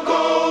so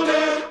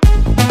golden.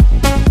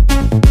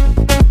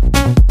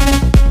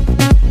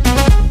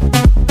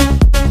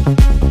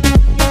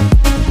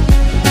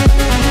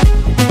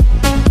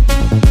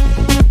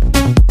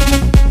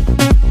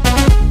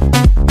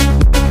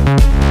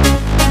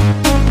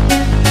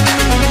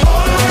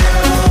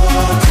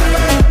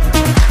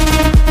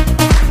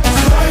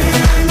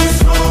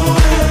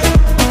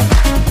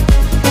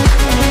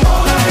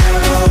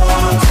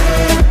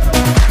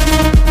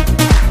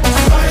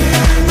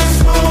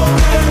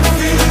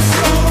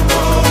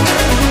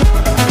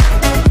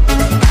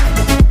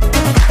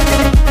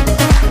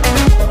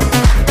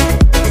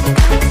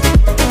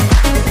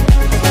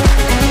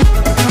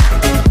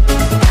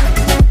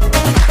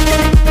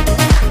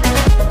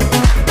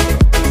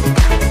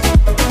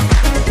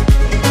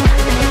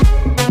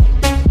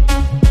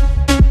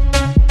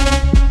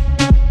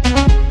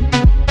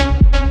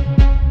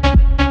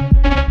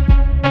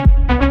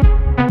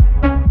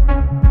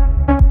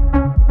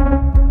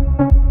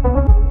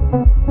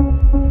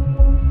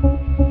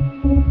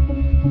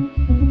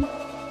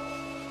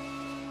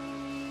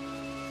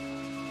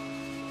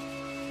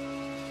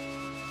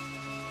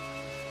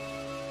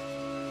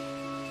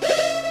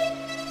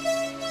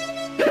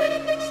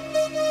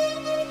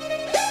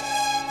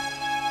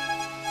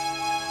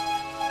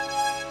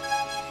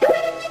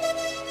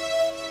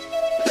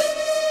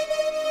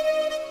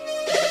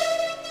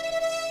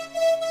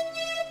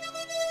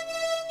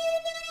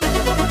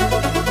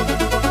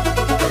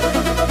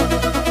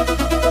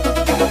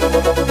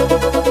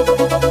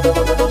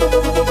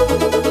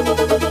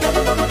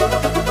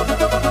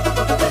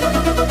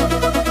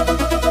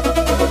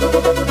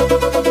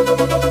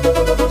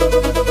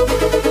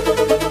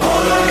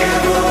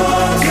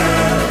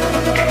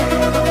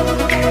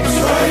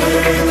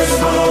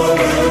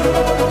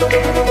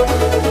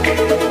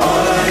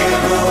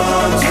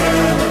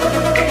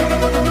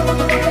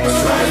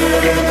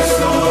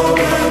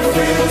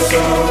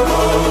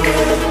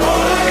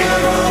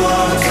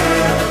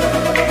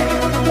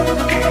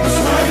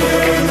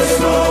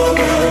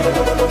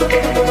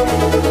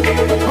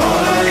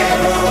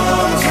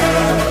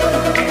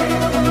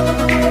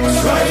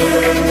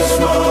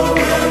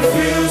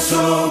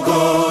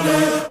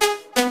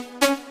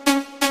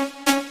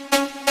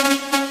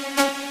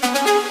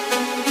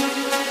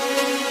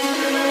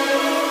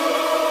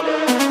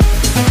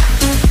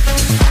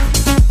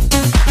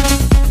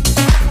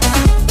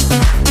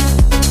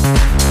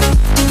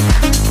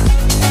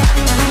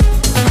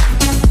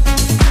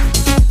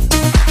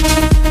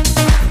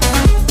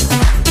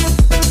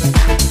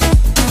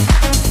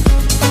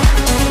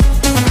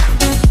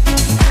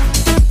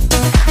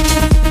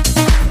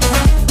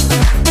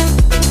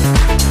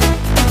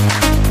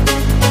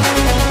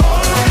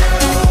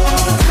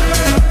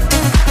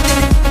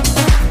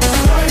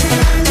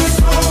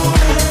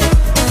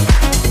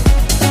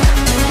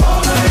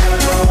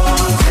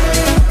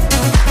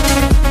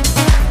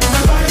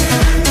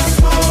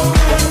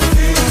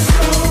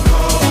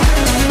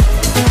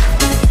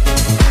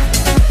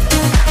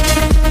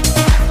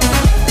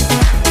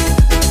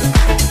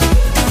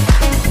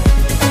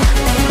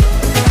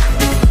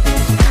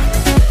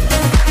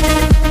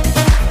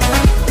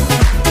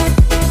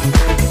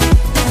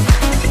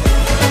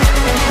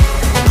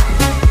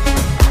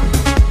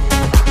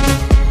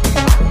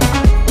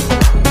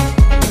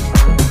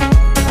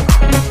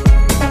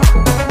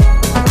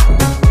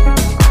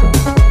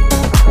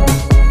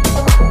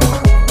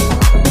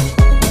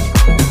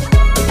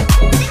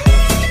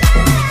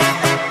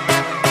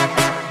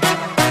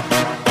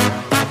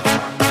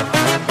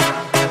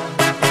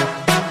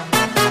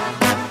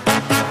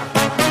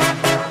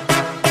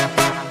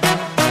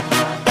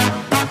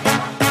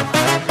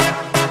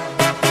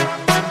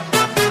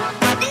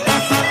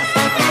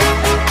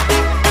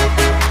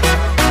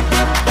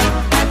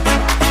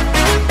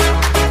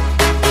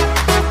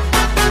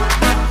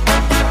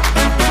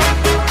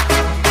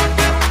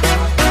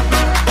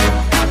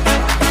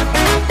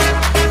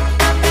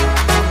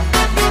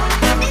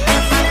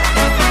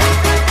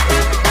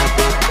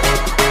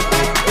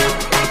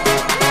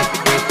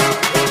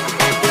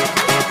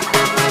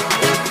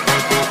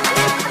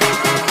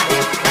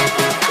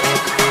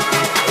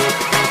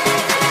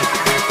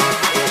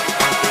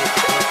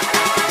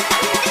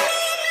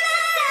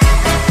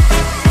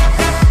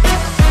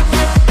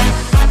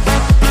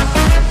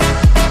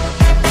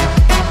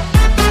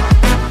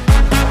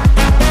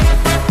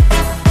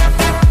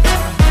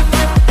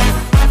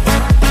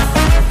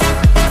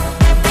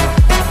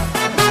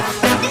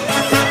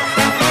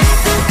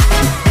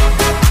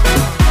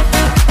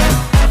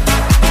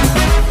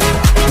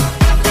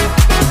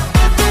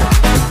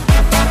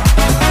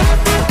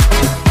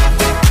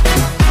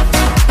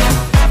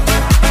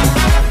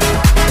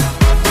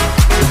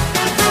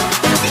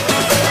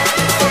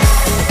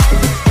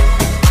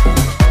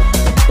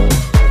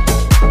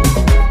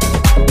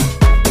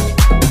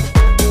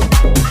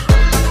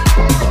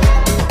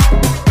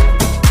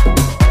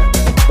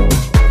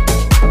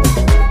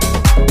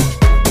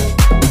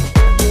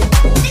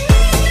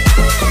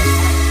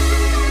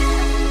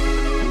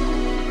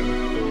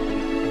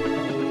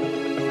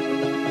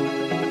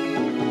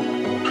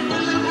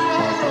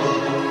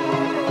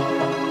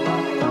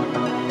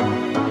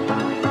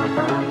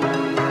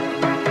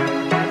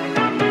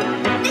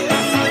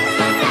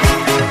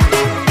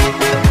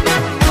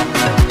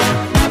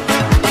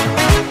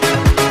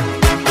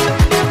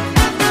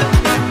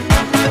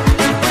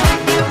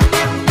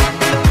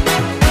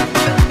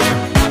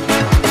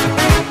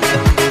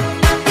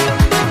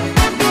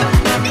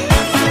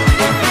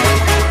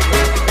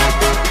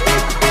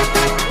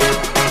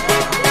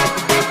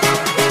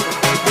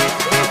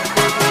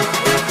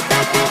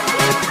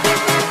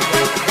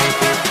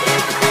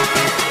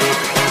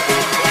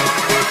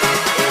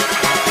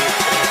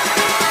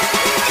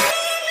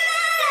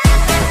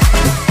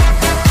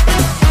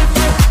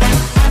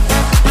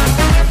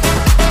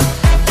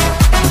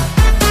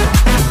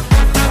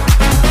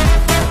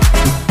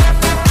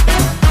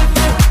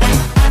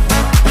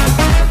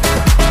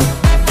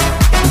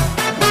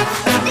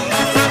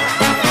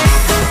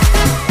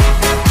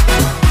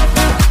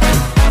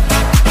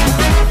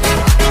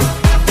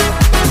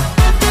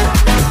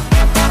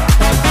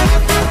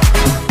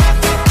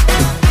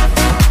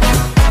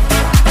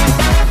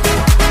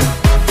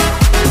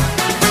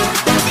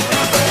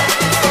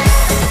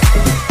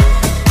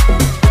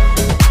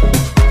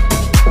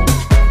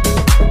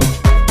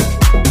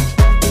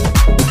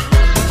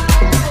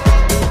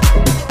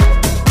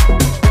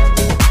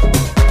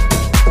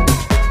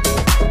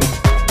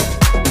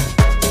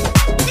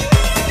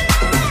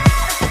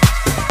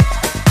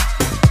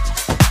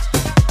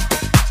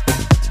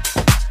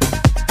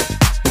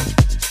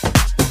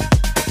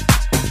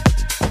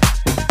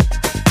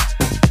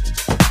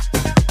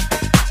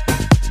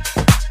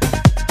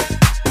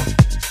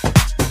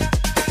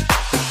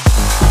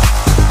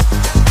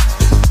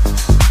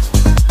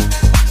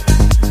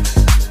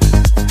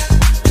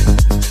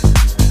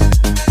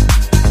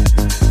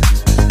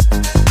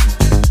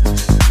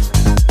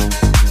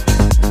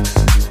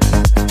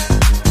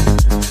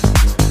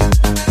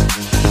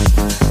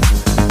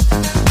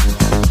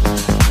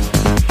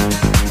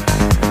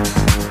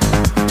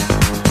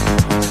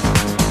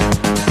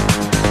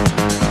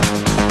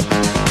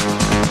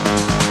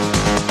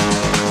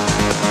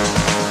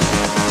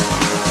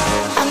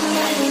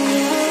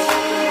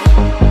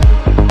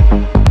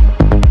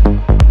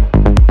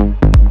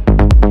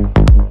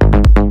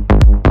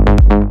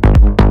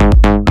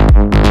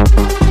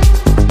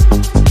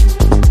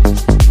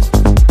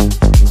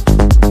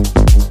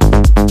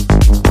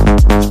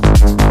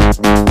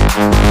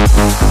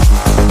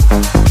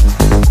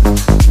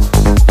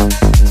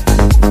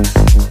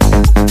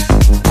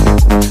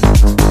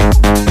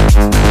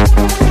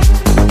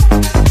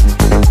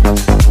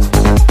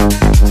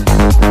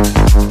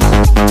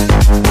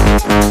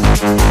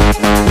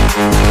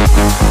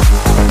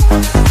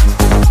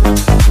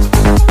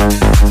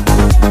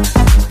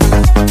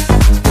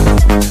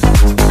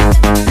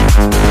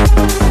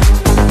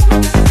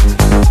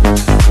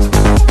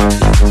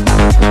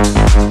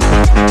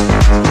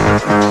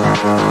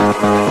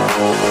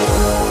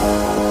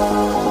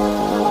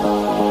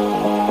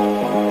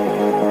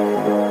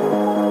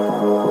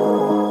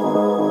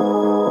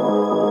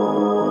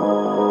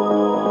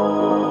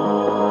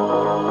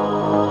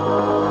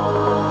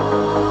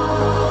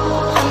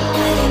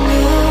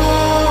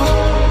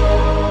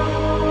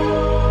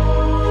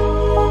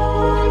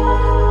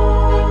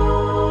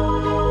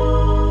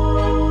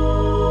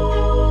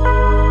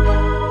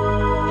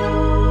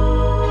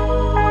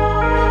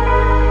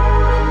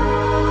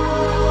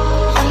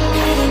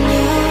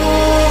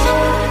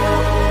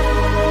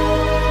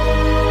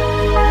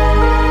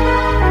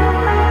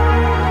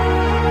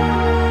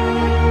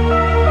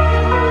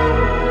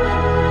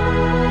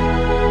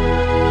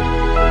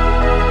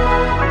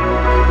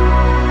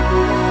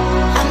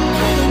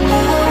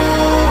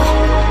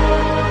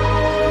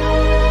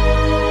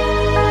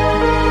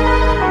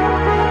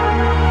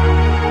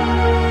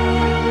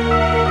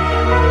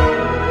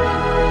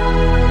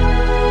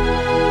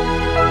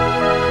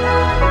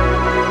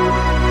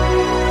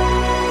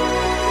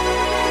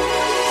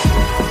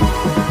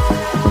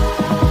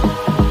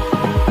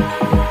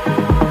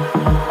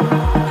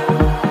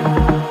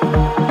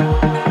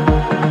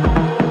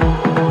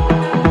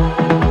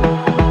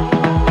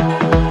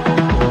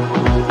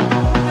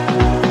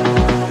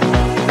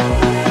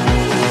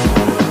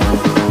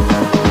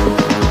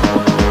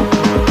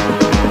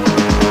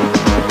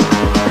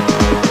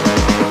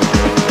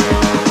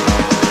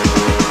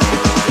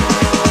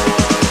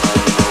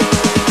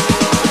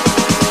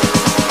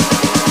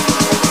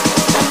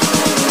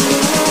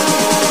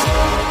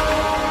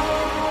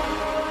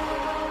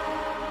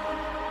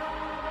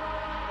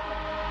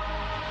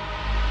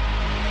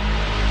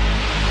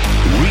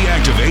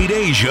 Activate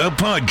Asia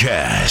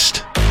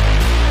podcast.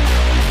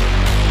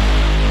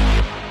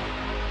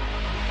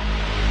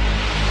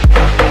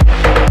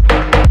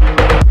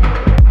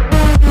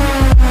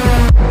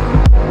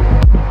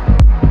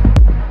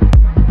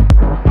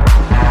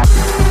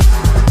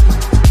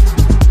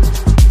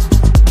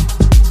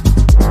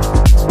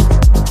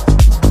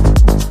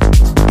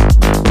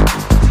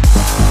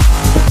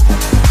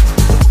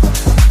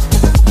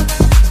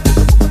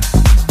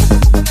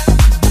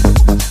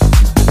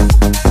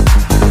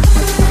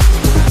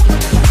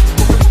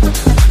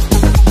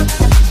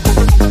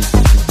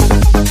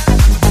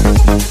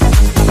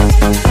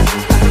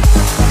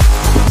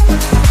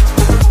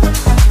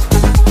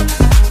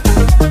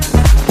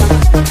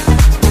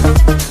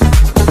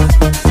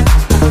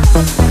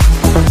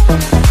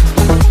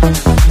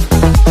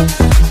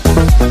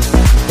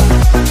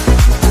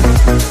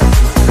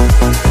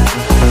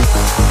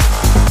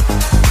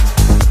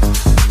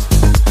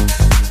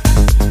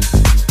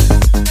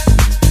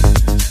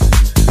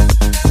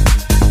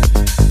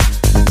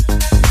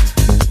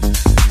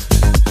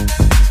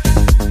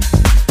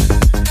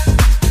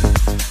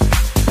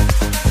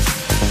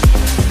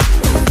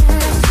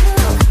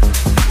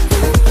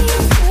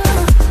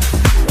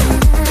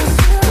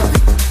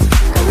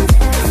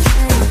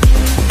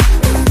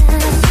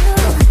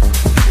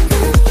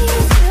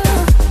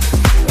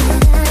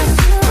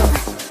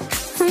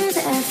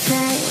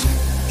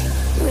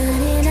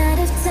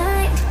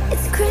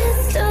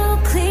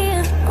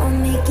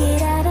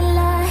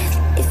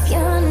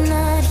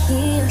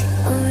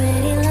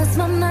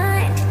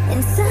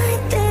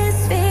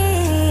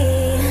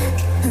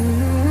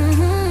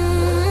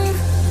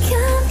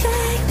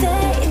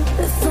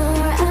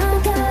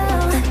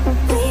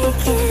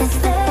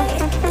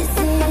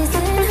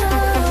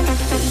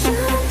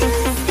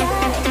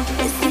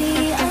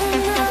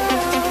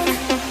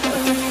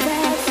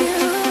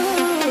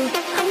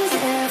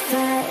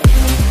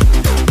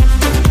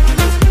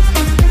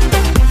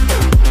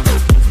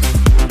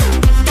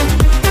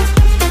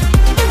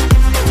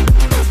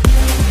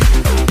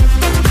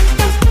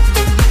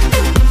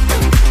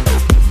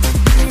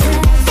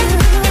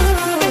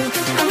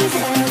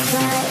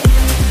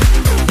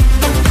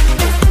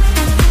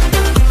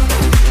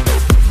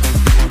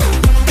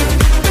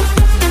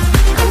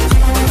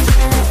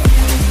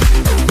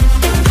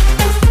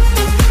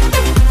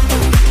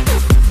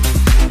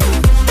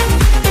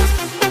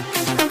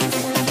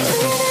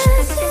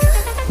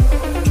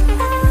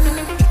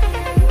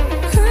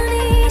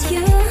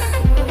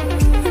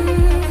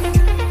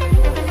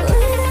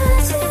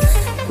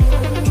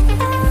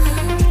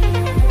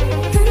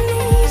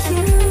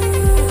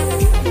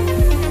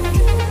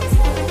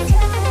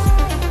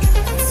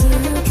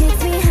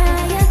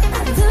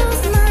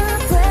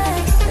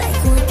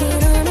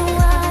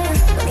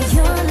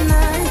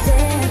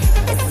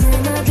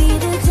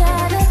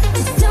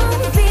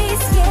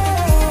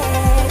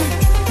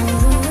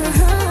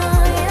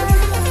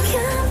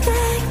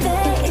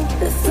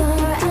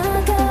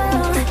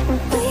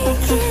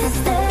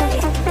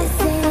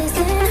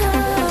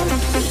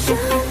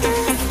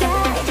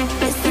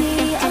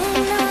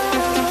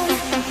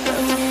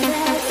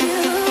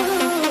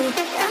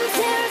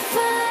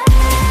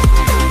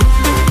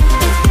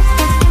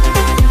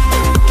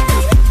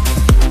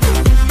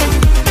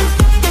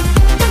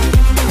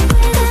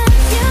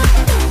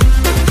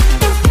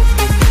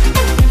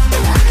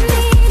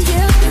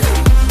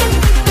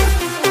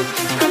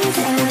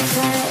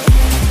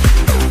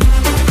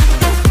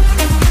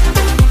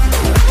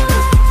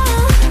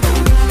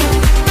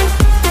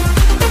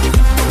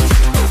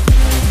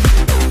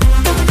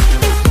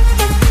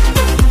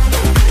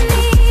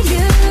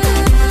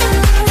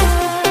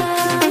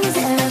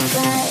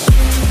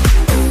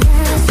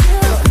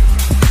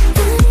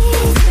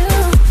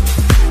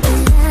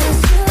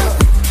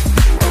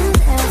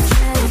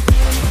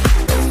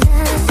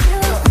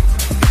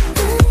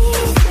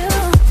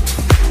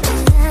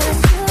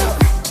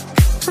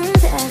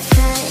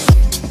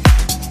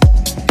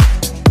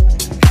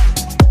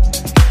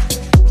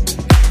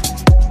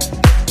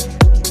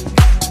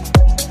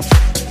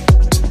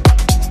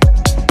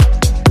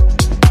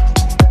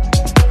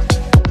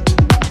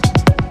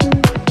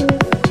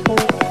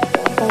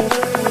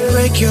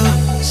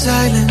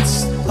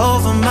 silence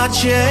over my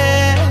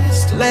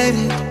chest. Let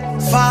it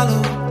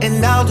follow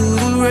and I'll do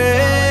the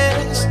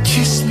rest.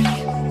 Kiss me,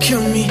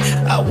 kill me,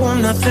 I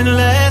want nothing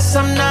less.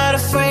 I'm not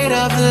afraid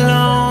of the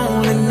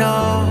lonely, no.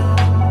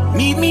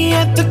 Meet me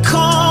at the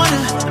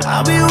corner,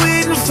 I'll be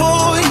waiting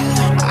for you.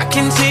 I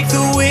can take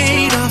the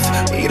weight off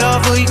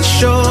of your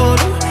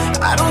shoulder.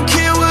 I don't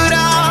care what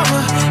hour,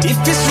 if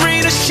it's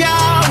rain or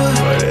shower.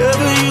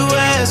 Whatever you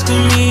ask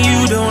of me, you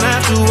don't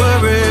have to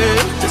worry.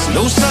 There's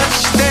no such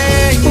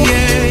thing,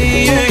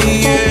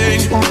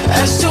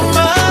 that's too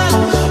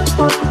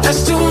much,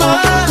 that's too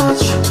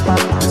much.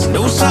 There's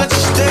no such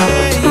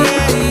thing,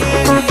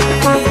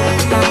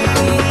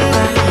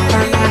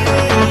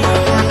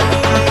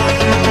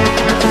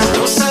 there's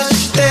no such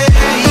thing.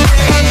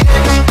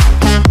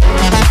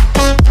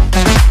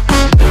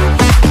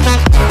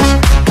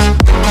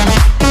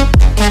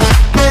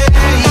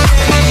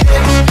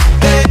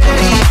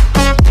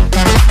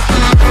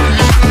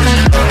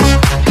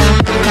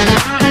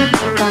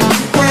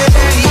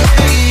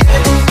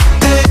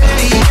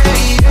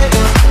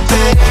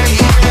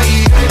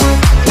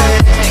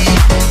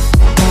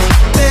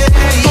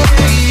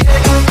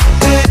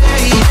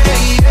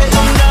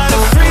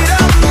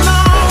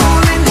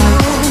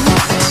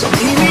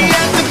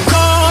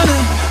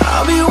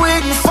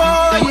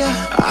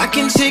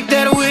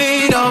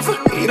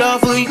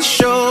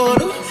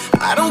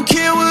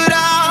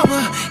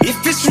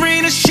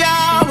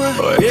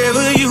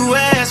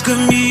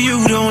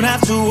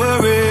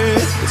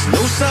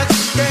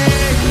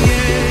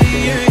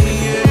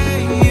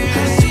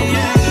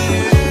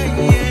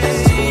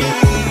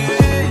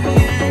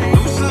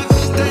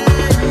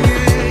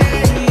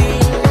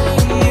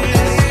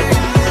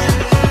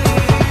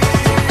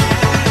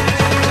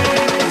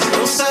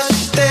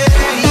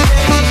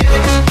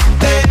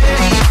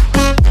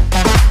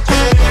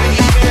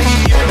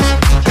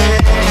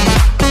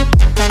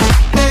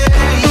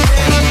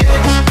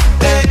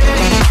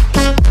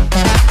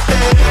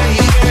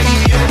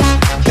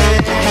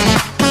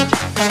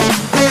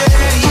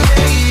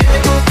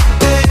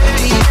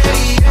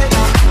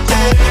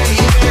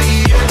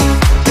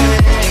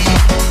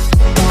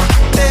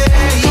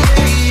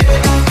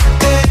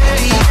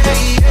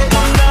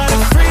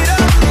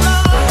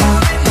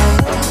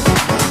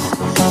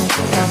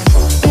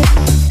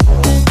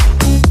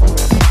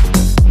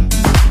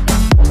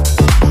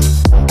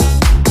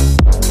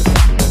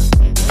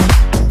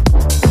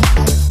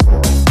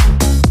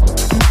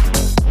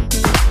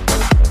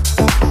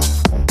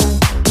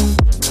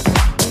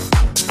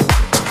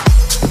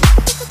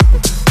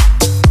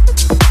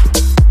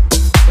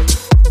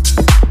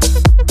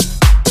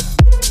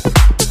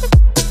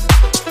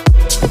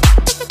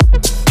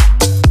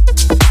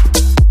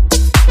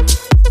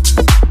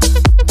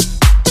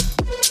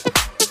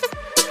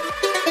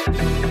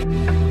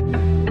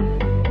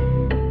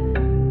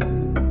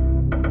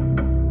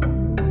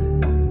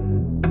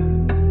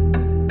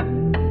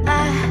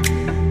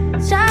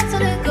 try to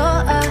let go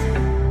of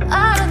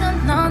all of the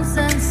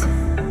nonsense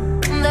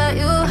that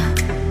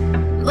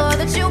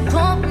you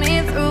put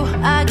me through.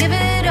 I give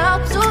it all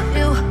to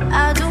you,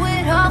 I do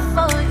it all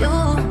for you.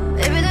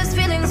 Baby, this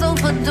feeling's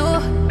overdue.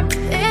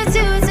 It's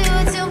you, it's you,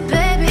 it's you,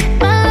 baby.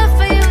 My love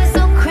for you is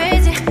so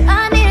crazy.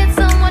 I needed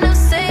someone to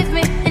save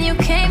me, and you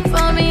came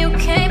for me, you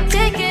came.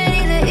 Take it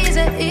easy,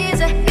 easy,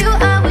 easy. You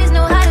always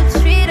know how to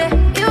treat it.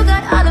 You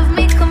got all of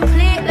me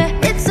completely.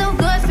 It's so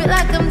good, feel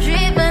like I'm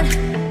dreaming.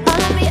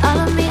 All of me, all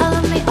of me, all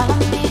of me, all of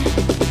me.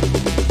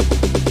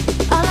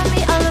 All of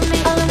me, all of me,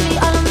 all of me,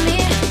 all of me.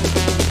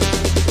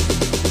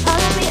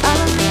 All of me, all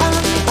of me, all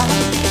of me, all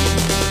of me.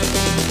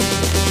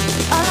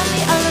 All of me,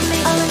 all of me,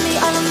 all of me,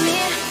 all of me.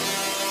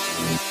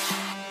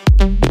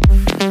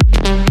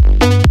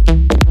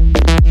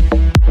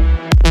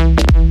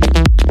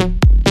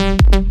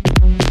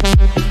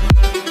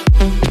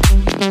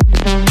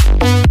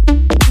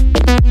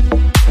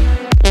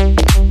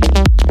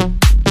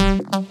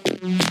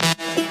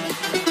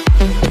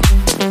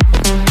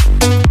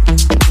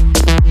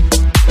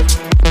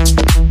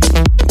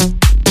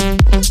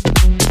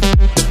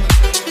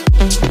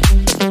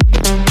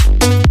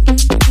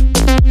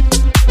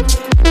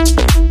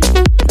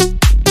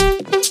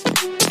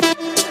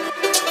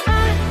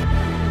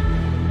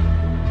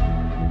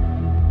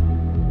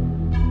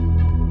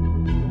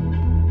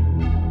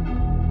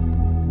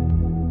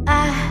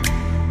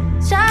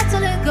 Try to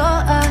let go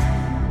of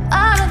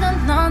all of the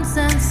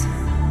nonsense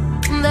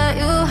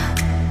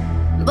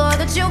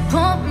that you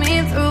put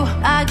me through.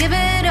 I give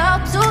it all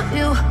to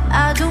you,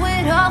 I do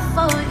it all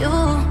for you.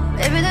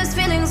 Baby, this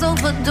feeling's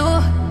overdue.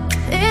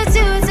 It's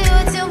you, it's you,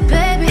 it's you,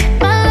 baby.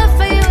 My love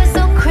for you is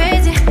so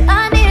crazy.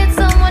 I needed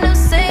someone to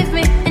save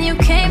me, and you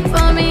came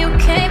for me, you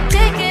came.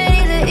 Take it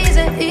easy,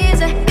 easy,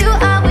 easy. You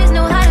always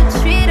know how to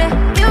treat it.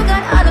 You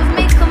got all of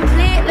me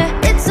completely.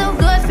 It's so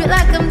good, feel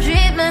like I'm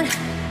dreaming.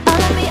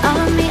 All of me, all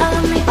of me, all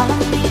of me, all of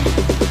me.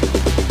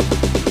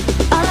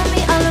 All of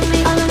me, all of me,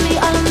 all of me,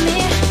 all of me.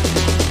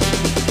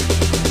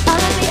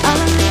 All of me, all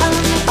of me, all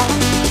of me, all of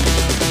me.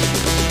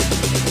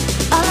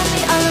 All of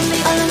me, all of me,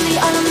 all of me,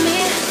 all of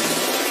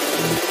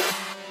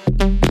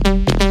me.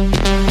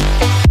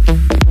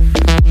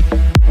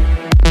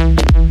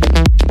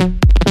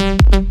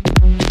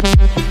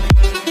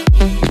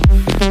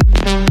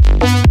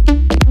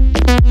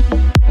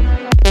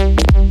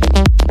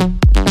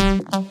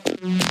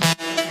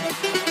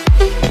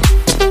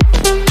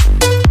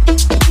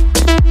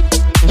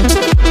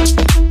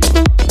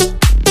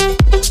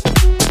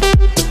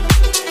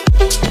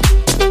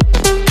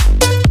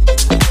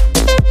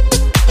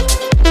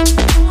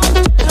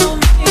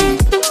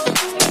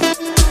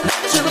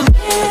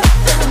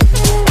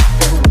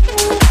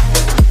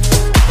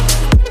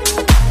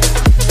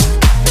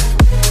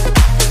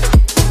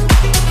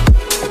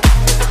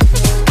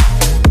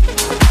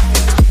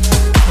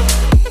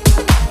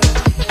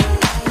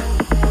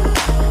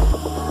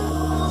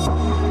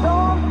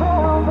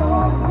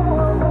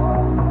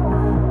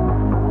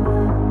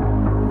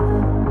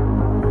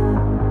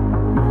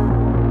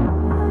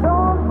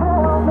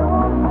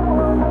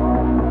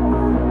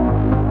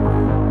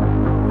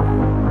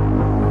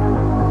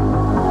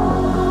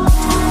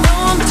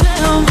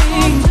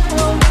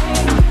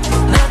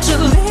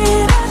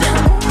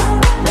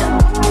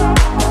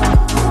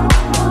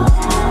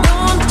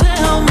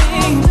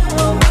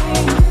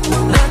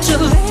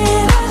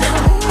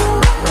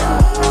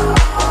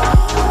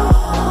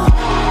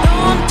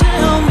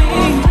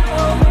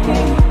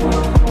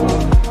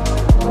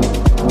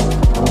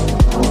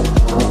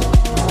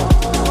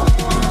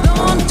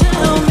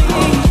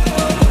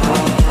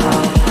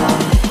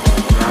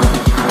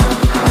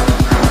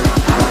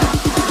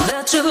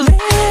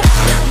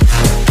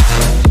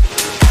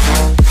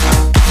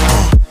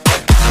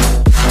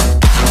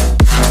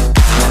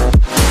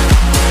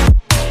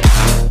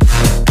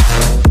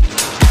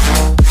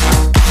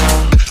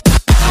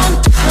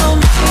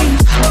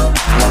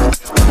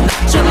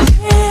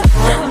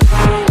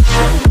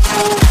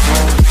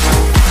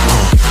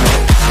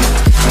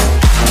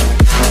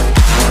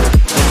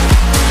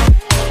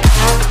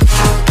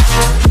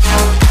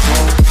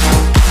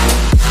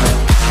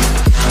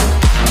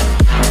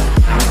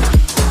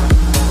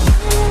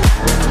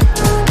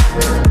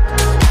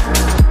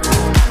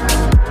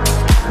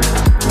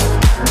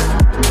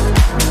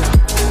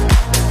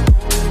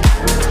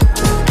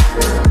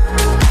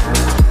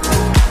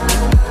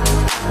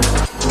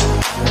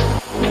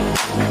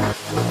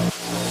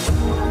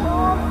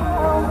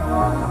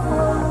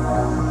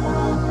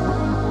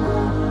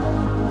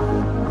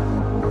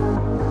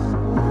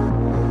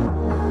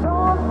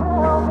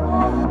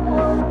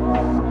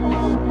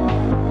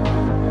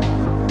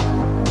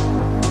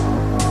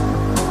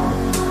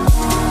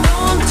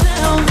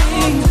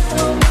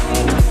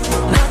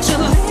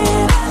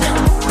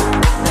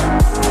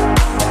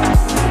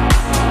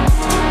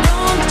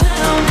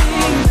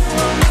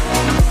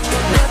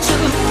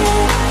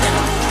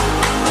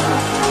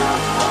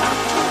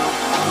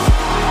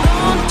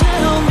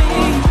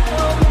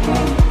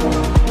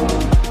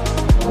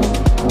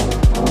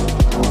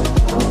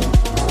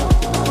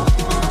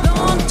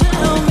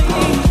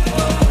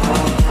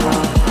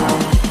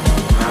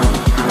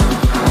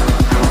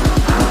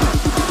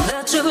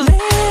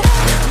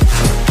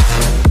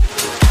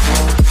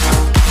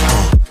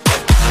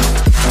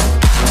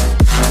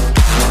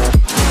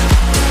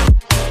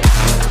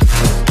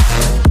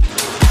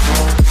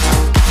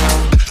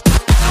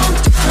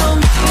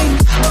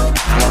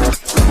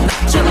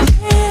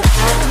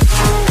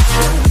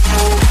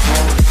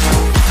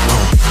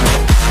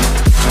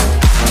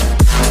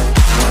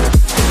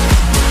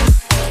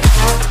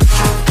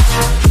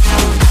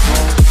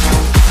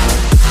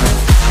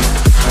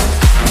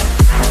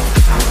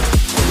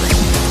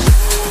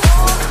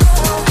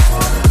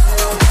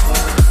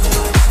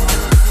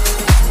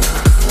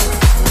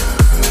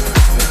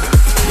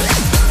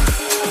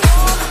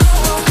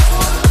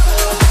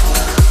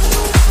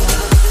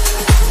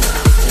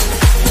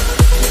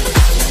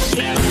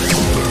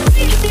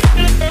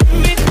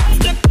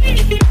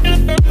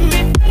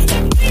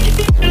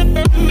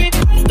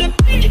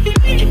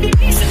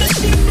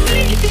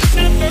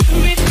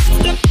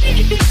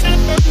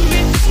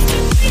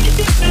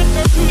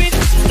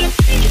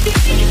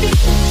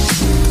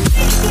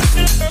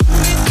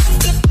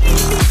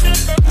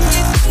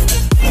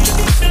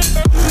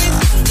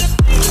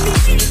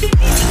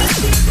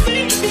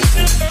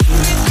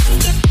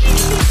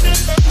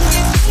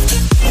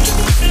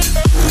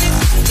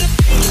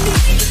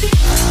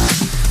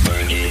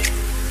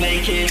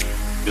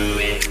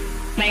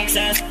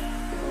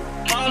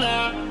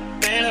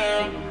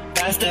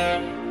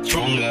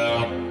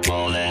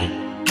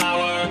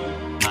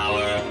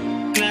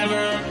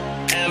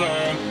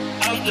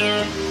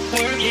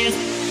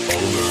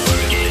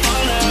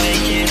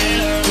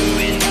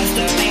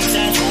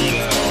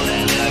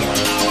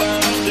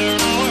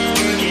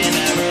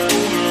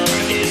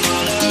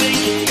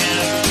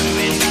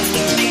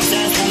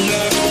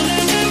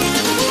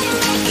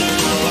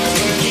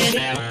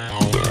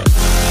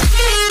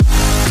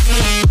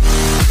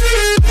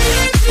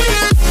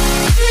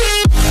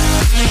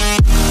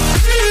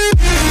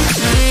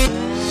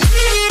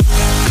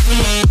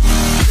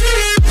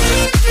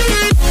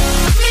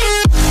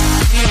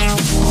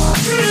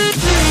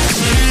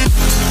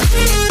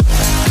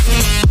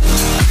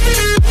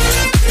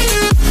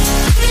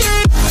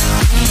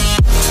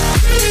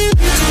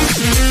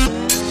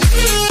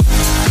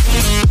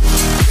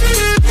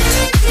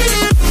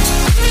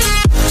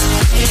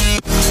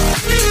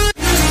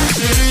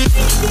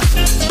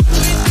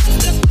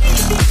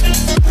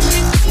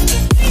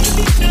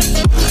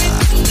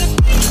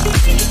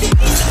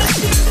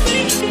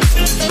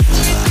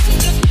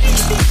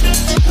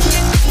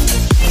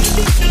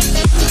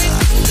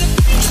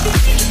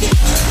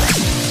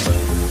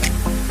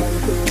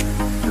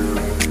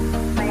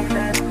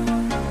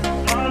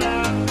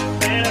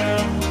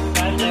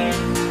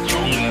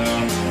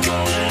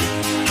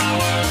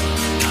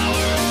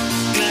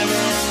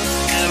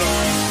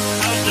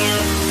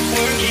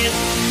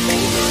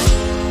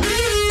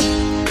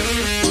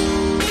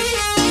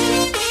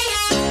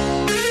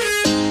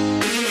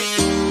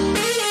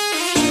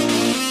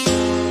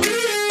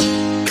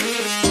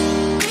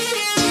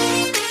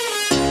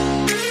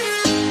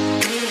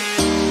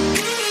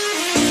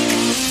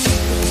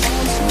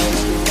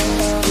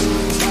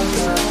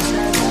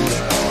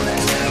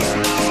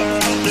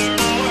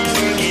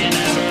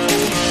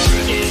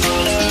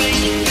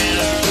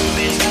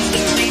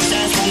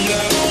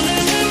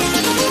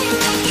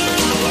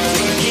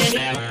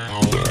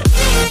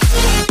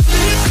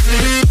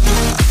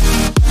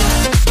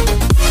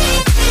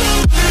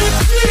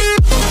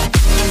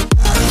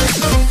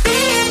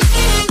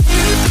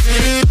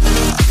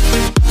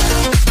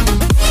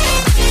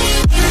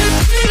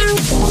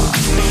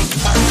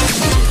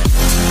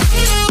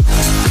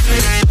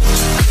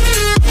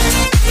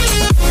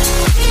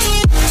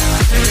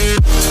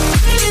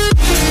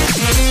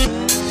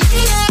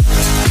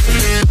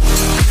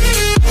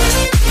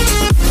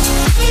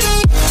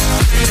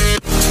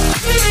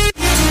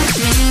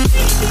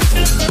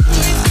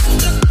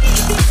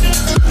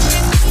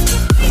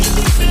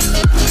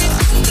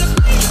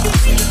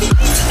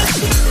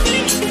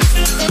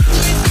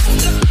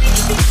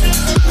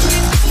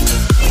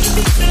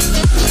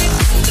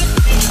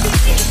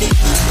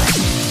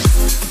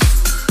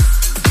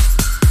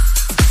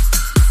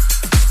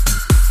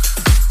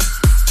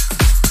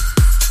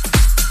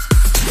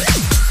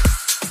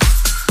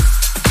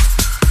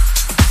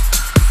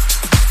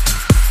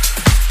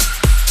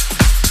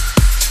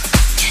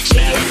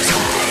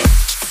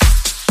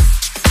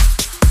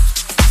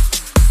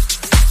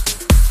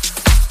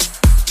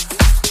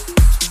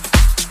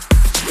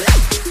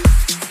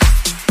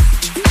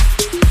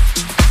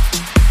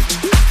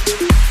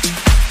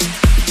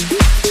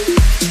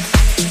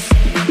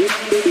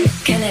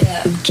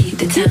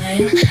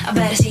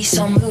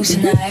 some moves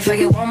tonight. If I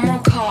get one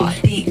more call,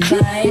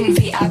 decline.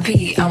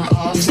 VIP, I'm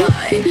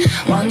offline.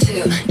 1,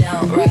 2,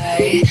 down,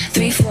 right.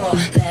 3, 4,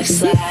 left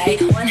slide.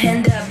 One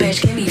hand up,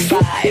 bitch, give me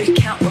 5.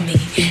 Count with me,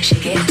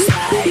 shake it,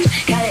 slide.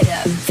 Got it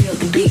up, feel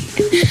the beat.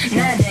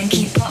 Now then,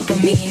 keep up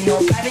with me.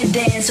 No private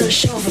dance or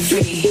show for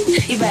free.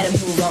 You better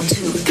move on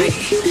 2, 3.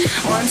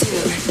 1,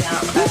 2,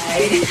 down,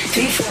 right.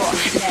 3, 4,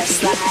 left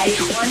slide.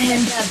 One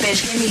hand up,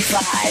 bitch, give me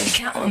 5.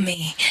 Count with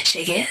me,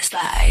 shake it,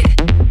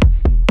 slide.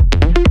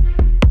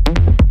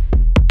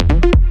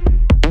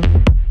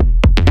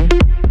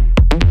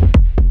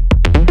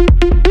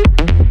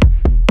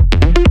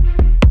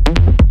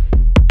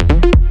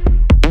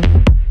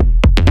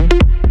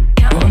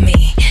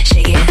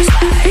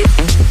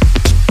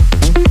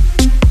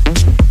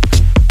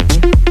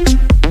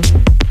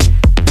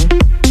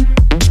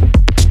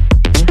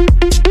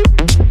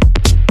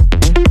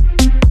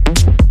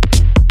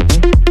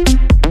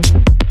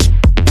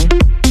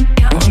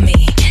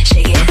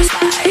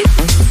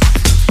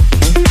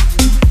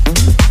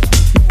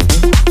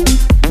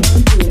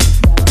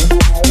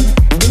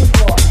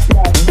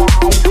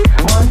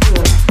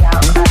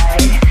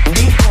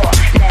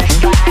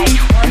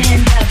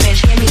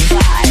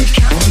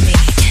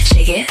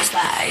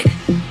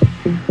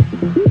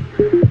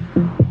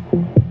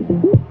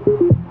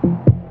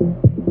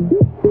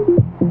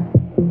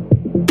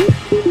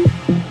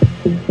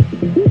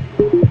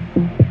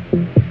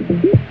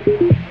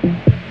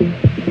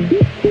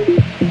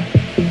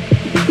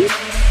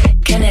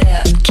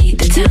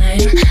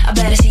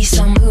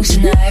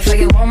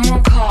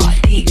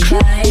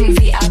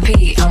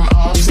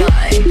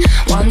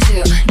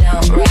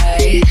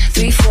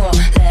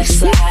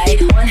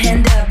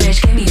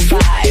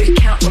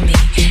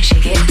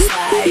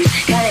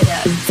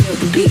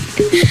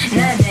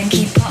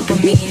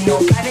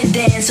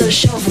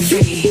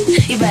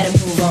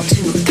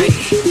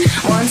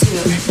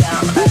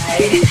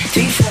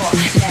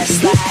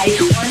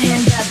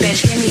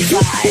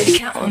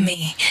 Count with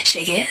me,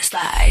 shake it,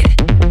 slide.